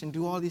preach and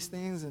do all these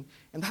things, and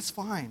that's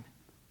fine.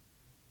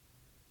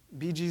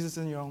 Be Jesus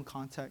in your own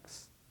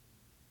context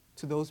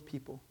to those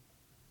people.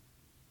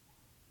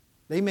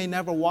 They may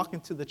never walk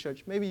into the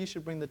church. Maybe you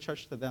should bring the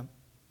church to them.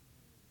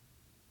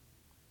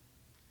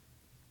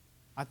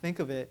 I think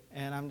of it,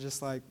 and I'm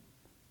just like,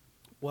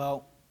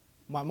 well,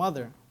 my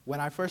mother, when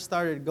I first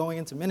started going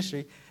into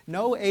ministry,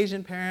 no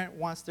Asian parent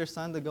wants their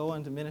son to go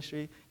into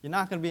ministry. You're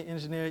not going to be an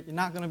engineer. You're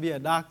not going to be a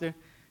doctor.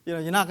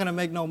 You're not going to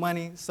make no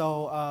money.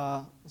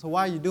 So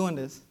why are you doing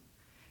this?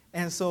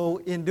 And so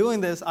in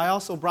doing this, I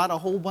also brought a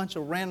whole bunch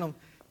of random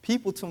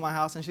people to my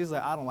house, and she's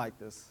like, I don't like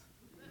this.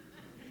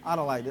 I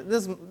don't like it.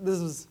 This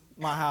is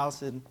my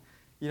house, and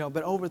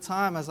But over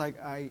time, as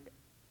I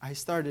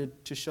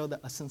started to show that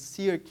a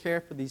sincere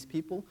care for these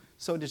people,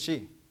 so did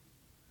she.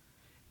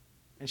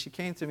 And she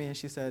came to me and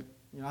she said,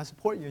 I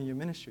support you in your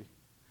ministry.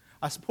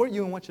 I support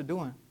you in what you're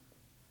doing.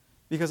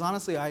 Because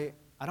honestly, I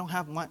don't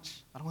have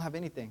much. I don't have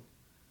anything.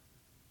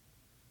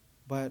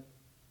 But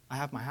I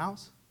have my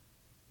house.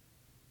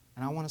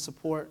 And I want to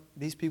support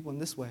these people in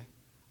this way.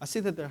 I see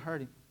that they're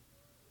hurting.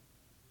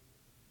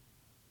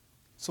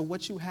 So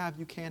what you have,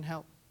 you can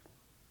help.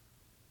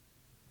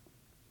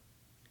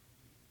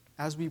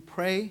 As we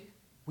pray,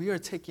 we are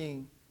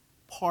taking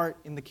part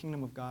in the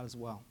kingdom of God as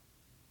well.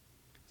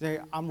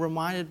 I'm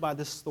reminded by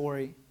this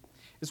story.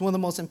 It's one of the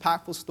most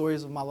impactful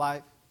stories of my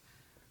life.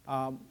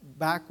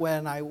 Back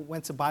when I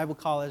went to Bible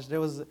college, there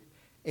was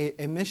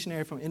a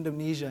missionary from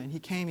Indonesia, and he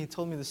came, he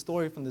told me the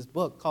story from this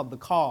book called The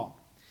Call.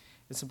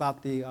 It's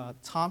about the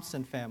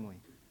Thompson family.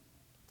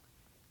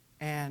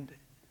 And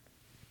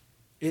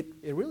it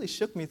really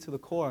shook me to the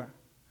core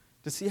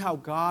to see how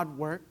God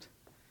worked,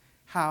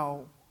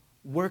 how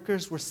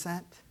workers were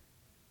sent,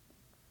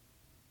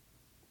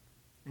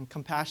 and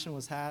compassion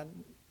was had,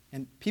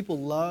 and people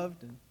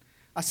loved. And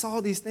I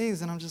saw these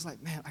things, and I'm just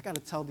like, man, I got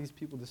to tell these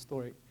people this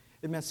story.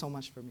 It meant so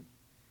much for me.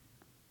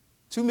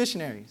 2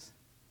 missionaries.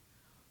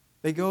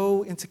 They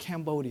go into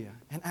Cambodia.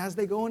 And as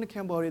they go into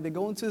Cambodia, they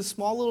go into a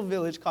small little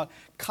village called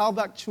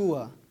Kalbak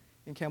Chua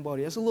in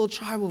Cambodia. It's a little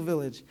tribal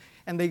village.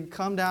 And they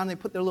come down, they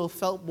put their little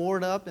felt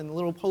board up and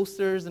little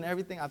posters and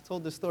everything. I've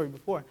told this story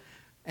before.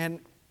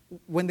 And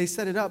when they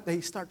set it up, they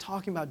start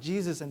talking about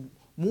Jesus, and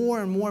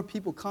more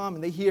people come,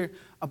 and they hear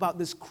about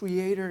this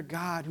creator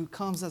God who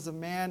comes as a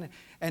man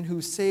and who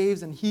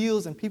saves and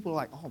heals, and people are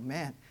like, oh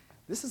man,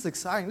 this is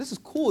exciting, this is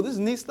cool, this is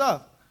neat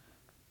stuff.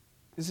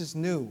 This is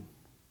new.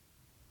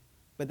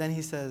 But then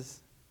he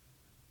says,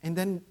 and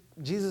then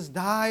Jesus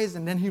dies,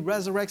 and then he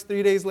resurrects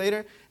 3 days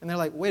later, and they're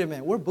like, wait a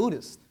minute, we're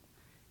Buddhists.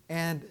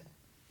 And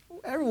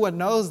everyone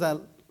knows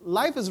that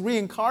life is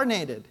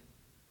reincarnated.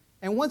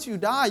 And once you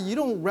die, you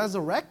don't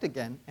resurrect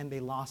again. And they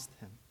lost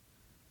him.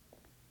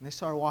 And they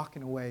started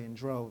walking away in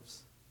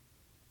droves.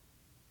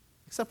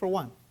 Except for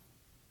one.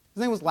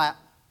 His name was Lap.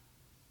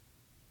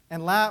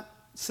 And Lap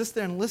sits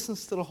there and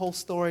listens to the whole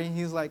story, and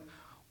he's like,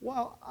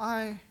 well,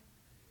 I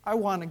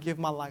want to give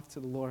my life to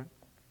the Lord.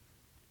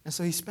 And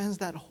so he spends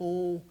that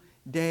whole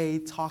day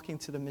talking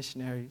to the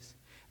missionaries.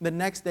 The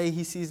next day,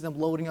 he sees them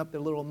loading up their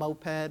little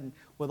moped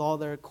with all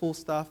their cool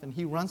stuff, and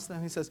he runs to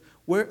them. He says,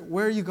 where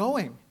are you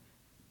going? And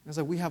he's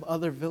like, we have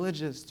other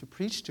villages to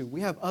preach to.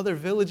 We have other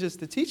villages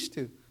to teach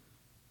to.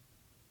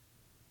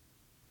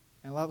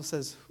 And Lap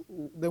says,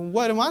 then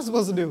what am I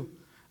supposed to do?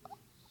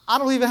 I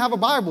don't even have a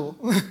Bible.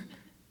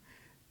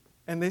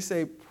 And they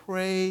say,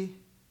 pray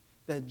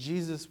that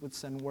Jesus would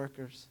send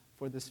workers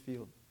for this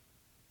field.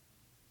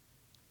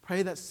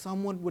 Pray that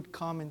someone would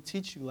come and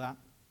teach you, Lap.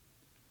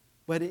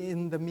 But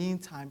in the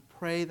meantime,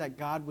 pray that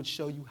God would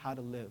show you how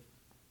to live.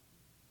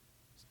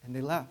 And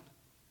they left.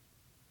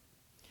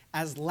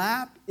 As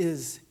Lap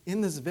is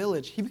in this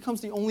village, he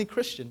becomes the only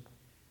Christian.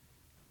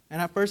 And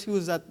at first he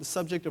was at the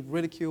subject of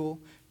ridicule.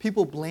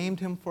 People blamed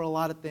him for a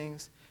lot of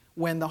things.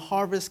 When the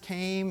harvest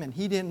came and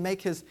he didn't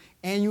make his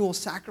annual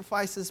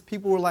sacrifices,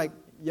 people were like,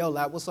 yo,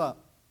 Lap, what's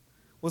up?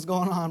 What's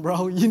going on,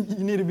 bro? You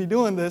need to be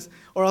doing this,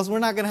 or else we're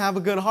not going to have a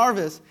good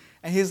harvest.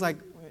 And he's like,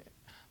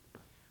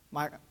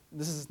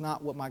 this is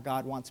not what my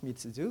God wants me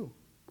to do.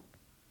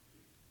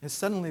 And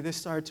suddenly they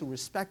started to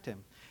respect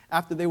him.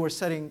 After they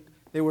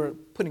were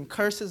putting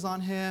curses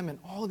on him and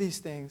all these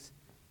things.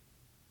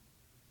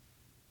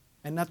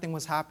 And nothing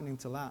was happening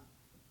to Lap.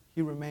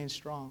 He remained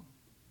strong.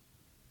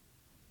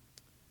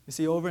 You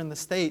see, over in the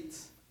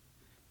States,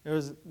 there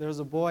was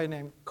a boy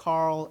named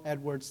Carl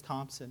Edwards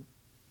Thompson.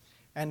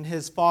 And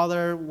his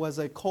father was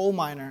a coal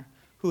miner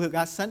who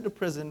got sent to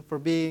prison for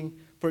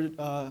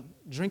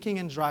drinking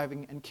and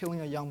driving and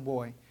killing a young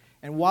boy.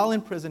 And while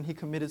in prison, he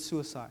committed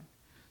suicide.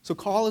 So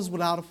Carl is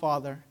without a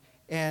father,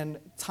 and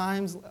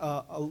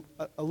a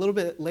little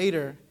bit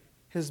later,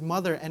 his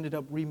mother ended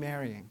up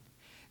remarrying.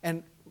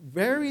 And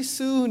very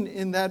soon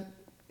in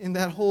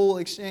that whole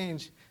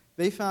exchange,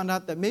 they found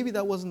out that maybe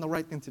that wasn't the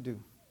right thing to do.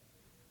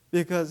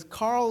 Because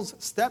Carl's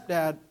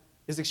stepdad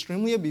is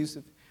extremely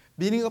abusive,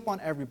 beating up on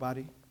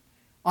everybody.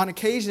 On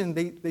occasion,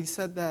 they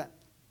said that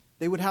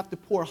they would have to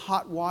pour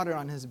hot water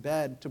on his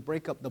bed to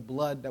break up the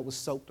blood that was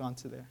soaked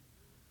onto there.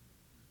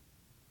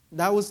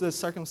 That was the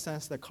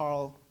circumstance that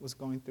Carl was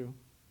going through.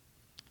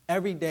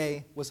 Every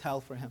day was hell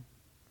for him.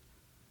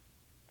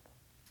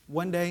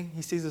 One day,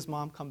 he sees his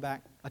mom come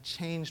back, a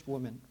changed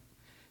woman.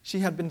 She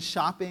had been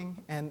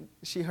shopping, and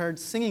she heard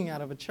singing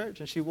out of a church,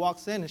 and she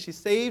walks in, and she's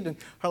saved, and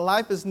her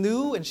life is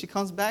new, and she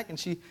comes back, and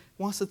she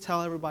wants to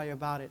tell everybody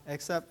about it,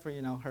 except for,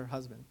 her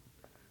husband.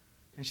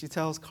 And she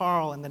tells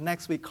Carl, and the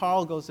next week,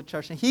 Carl goes to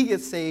church, and he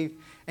gets saved,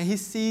 and he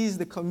sees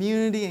the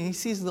community, and he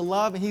sees the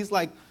love, and he's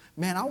like,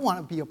 man, I want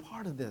to be a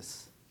part of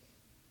this.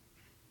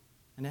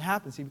 And it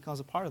happens. He becomes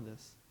a part of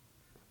this.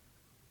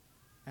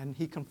 And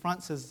he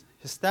confronts his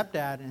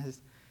stepdad, and his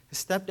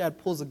stepdad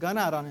pulls a gun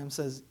out on him and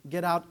says,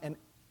 get out and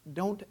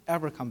don't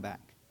ever come back.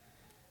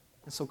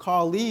 And so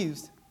Carl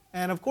leaves,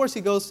 and of course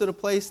he goes to the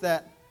place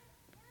that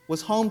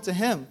was home to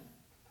him,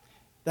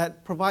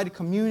 that provided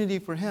community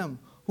for him,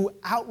 who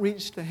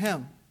outreached to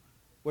him.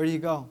 Where do you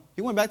go?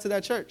 He went back to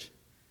that church.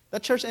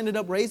 That church ended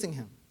up raising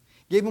him,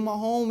 gave him a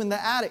home in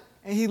the attic,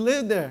 and he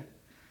lived there.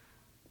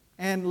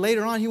 And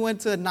later on, he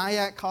went to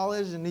Nyack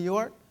College in New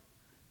York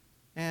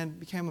and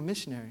became a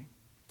missionary.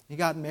 He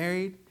got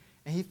married,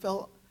 and he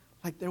felt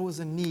like there was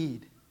a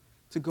need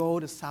to go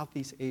to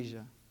Southeast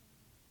Asia.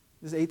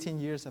 These 18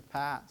 years have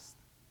passed.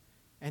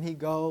 And he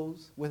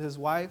goes with his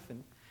wife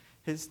and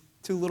his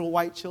 2 little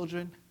white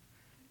children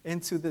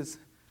into this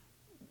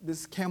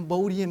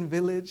Cambodian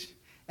village.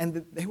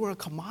 And they were a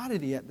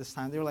commodity at this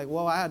time. They were like,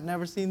 well, I had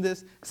never seen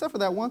this, except for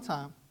that one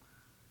time.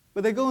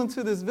 But they go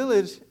into this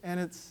village, and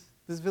it's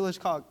this village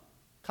called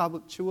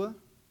Kabuk Chua.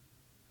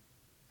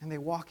 And they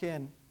walk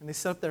in, and they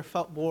set up their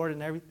felt board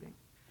and everything.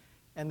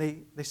 And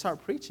they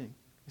start preaching.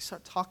 They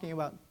start talking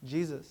about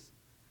Jesus.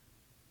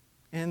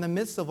 And in the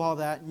midst of all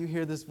that, you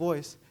hear this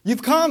voice,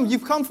 you've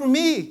come for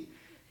me.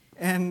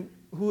 And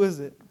who is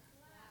it?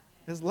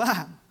 It's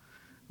Lap.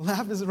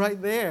 Lap is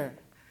right there.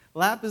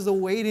 Lap is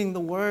awaiting the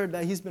word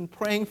that he's been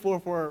praying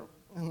for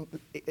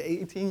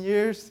 18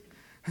 years,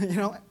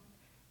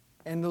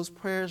 And those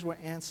prayers were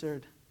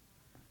answered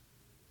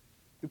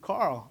through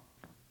Carl.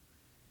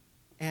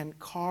 And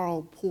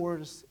Carl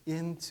pours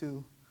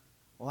into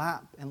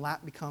Lap, and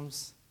Lap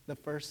becomes the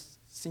first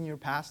senior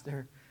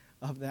pastor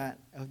of that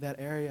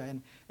area,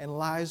 and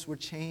lives were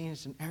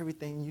changed and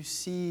everything. You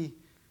see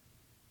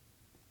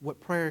what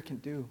prayer can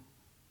do.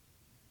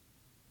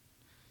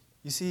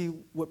 You see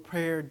what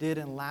prayer did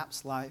in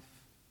Lap's life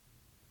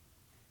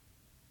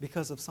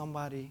because of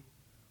somebody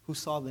who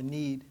saw the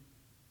need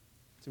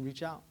to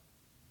reach out.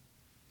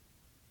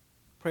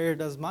 Prayer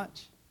does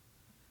much.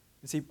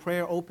 You see,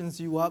 prayer opens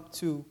you up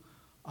to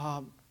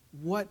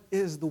what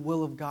is the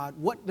will of God?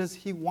 What does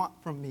He want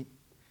from me?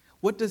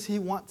 What does He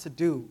want to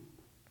do?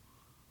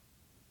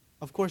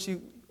 Of course,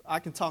 I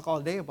can talk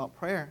all day about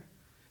prayer,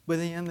 but at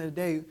the end of the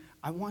day,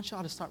 I want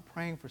y'all to start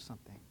praying for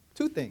something.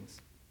 2 things.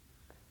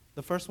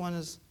 The first one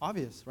is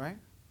obvious, right?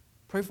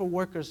 Pray for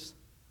workers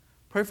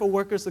Pray for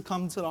workers to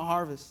come to the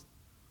harvest,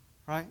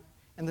 right?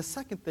 And the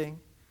second thing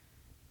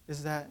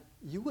is that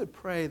you would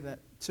pray that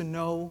to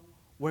know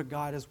where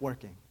God is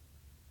working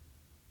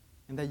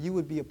and that you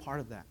would be a part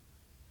of that.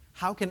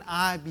 How can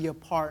I be a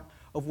part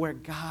of where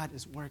God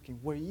is working,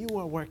 where you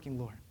are working,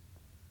 Lord?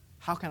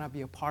 How can I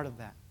be a part of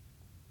that?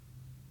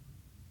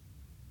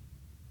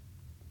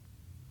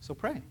 So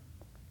pray.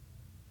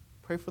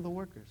 Pray for the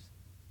workers.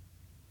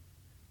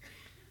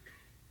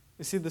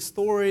 You see, the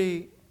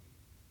story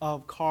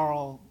of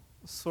Carl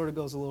sort of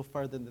goes a little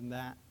further than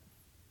that.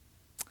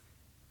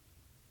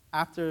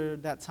 After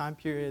that time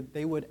period,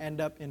 they would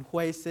end up in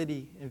Hue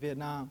City in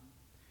Vietnam,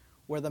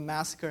 where the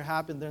massacre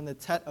happened during the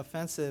Tet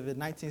Offensive in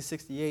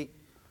 1968.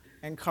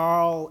 And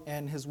Carl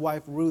and his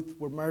wife Ruth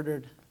were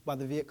murdered by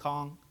the Viet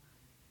Cong.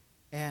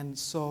 And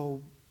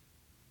so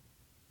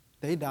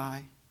they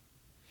die.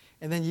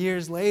 And then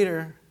years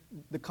later,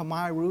 the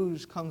Khmer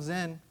Rouge comes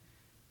in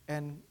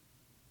and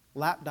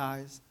Lap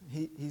dies.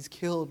 He's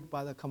killed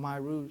by the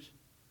Khmer Rouge.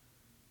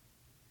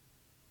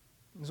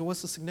 So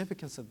what's the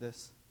significance of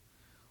this?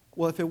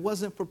 Well, if it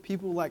wasn't for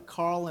people like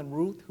Carl and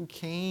Ruth who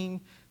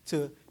came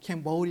to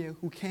Cambodia,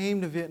 who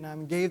came to Vietnam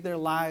and gave their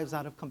lives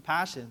out of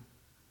compassion,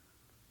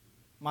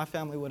 my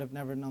family would have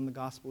never known the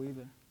gospel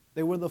either.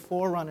 They were the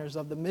forerunners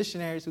of the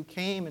missionaries who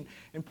came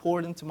and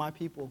poured into my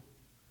people.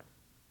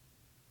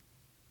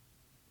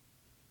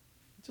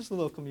 Just a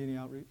little community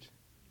outreach.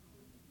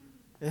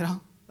 You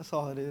know, that's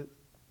all it is,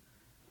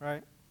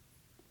 right?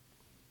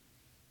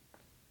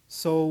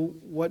 So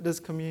what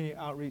does community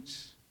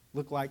outreach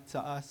look like to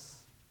us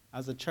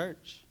as a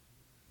church?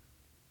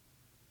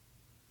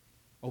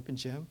 Open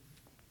gym.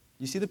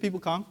 You see the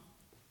people come?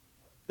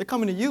 They're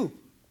coming to you.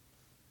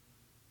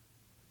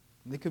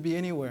 They could be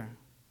anywhere.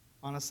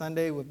 On a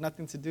Sunday with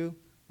nothing to do,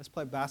 let's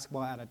play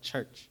basketball at a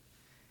church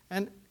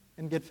and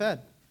get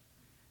fed.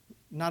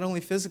 Not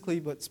only physically,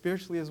 but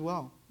spiritually as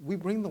well. We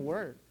bring the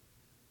word.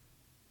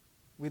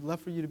 We'd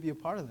love for you to be a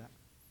part of that.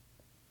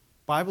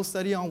 Bible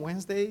study on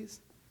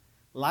Wednesdays,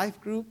 life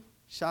group,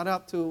 shout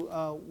out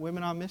to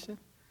Women on Mission.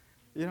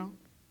 You know,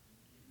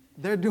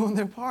 they're doing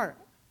their part.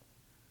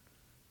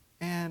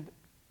 And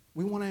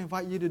we want to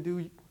invite you to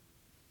do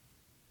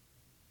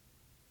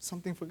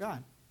something for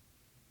God,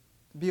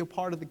 to be a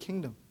part of the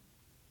kingdom.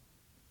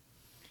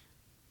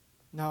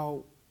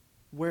 Now,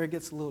 where it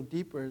gets a little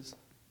deeper is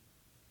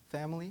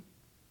family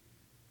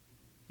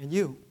and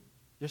you,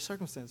 your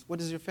circumstance. What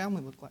does your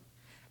family look like?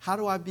 How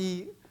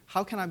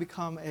can I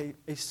become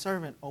a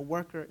servant, a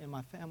worker in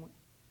my family?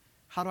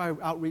 How do I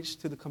outreach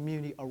to the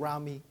community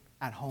around me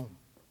at home?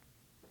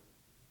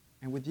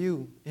 And with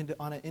you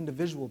on an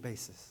individual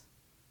basis.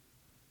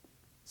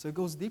 So it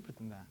goes deeper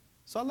than that.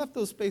 So I left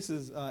those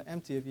spaces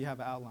empty if you have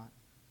an outline.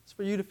 It's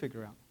for you to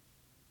figure out.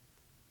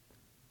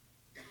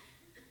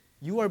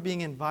 You are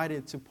being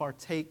invited to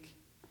partake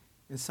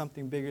in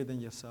something bigger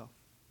than yourself,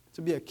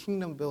 to be a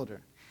kingdom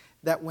builder.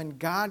 That when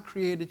God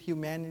created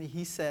humanity,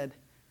 he said,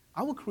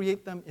 I will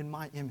create them in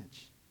my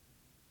image.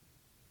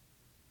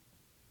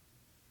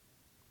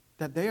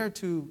 That they are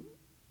to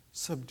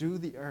subdue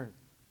the earth.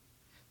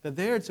 That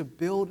they are to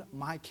build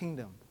my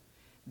kingdom.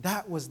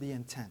 That was the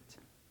intent.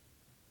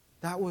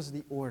 That was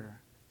the order.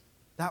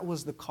 That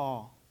was the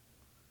call.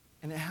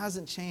 And it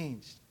hasn't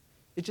changed.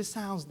 It just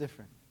sounds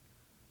different,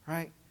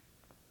 right?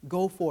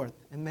 Go forth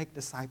and make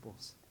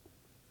disciples.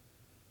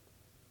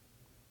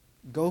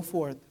 Go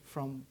forth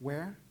from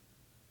where?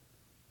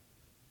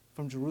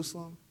 From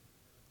Jerusalem,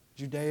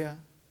 Judea,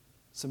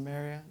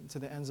 Samaria, and to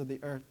the ends of the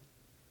earth.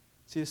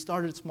 See, it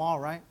started small,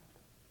 right?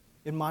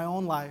 In my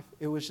own life,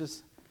 it was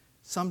just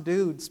some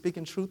dude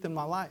speaking truth in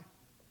my life.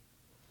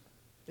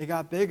 It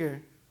got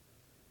bigger,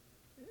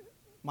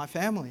 my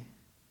family,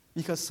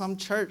 because some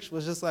church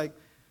was just like,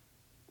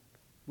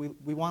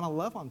 we want to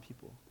love on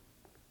people.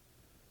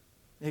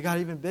 It got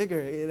even bigger.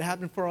 It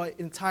happened for an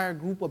entire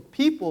group of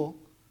people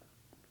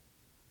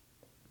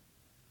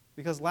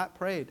because Lat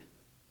prayed.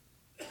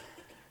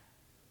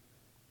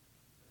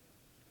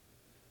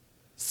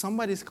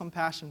 Somebody's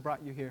compassion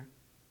brought you here.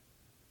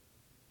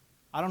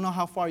 I don't know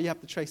how far you have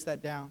to trace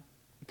that down.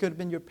 It could have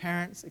been your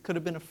parents. It could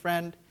have been a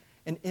friend,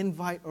 an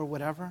invite or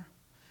whatever.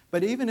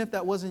 But even if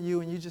that wasn't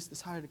you and you just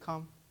decided to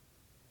come,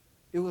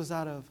 it was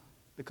out of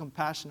the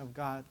compassion of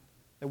God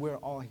that we're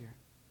all here.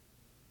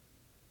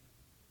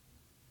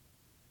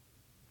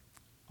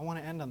 I want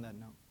to end on that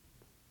note.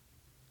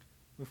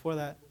 Before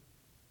that,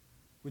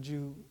 would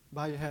you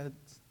bow your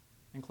heads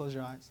and close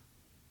your eyes?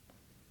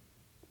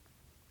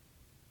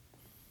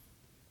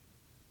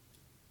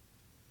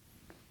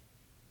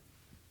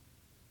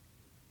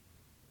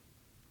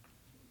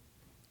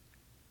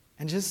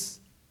 And just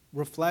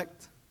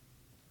reflect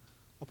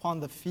upon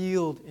the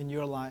field in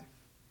your life,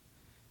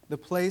 the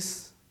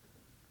place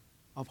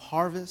of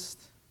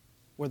harvest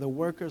where the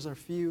workers are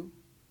few.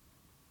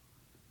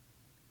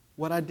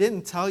 What I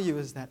didn't tell you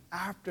is that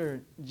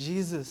after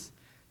Jesus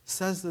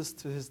says this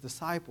to his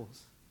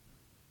disciples,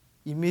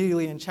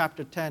 Immediately in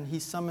chapter 10, he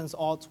summons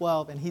all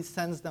 12 and he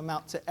sends them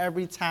out to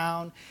every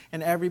town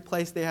and every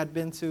place they had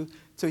been to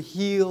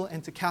heal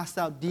and to cast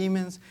out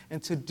demons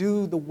and to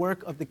do the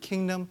work of the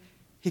kingdom.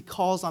 He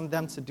calls on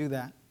them to do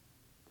that.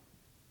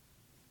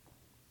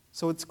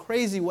 So it's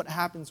crazy what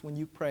happens when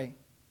you pray,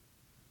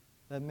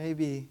 that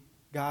maybe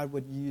God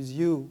would use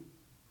you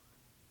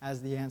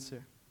as the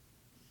answer.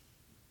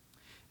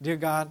 Dear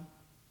God,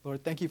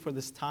 Lord, thank you for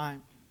this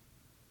time.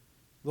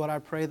 Lord, I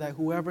pray that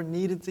whoever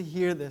needed to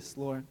hear this,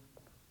 Lord,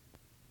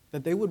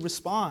 that they would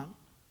respond.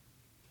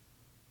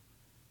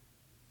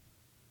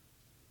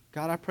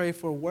 God, I pray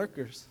for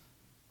workers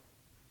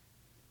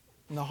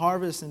in the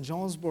harvest in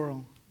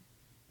Jonesboro,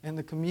 in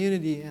the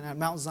community, and at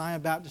Mount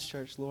Zion Baptist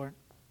Church, Lord.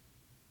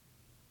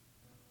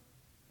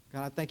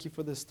 God, I thank you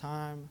for this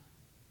time.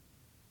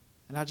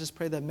 And I just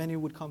pray that many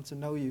would come to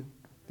know you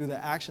through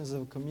the actions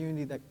of a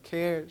community that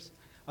cares,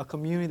 a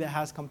community that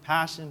has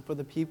compassion for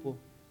the people.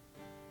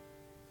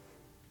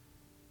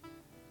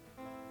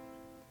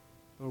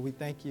 Lord, we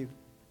thank you.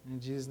 In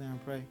Jesus' name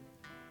I pray.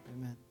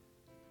 Amen.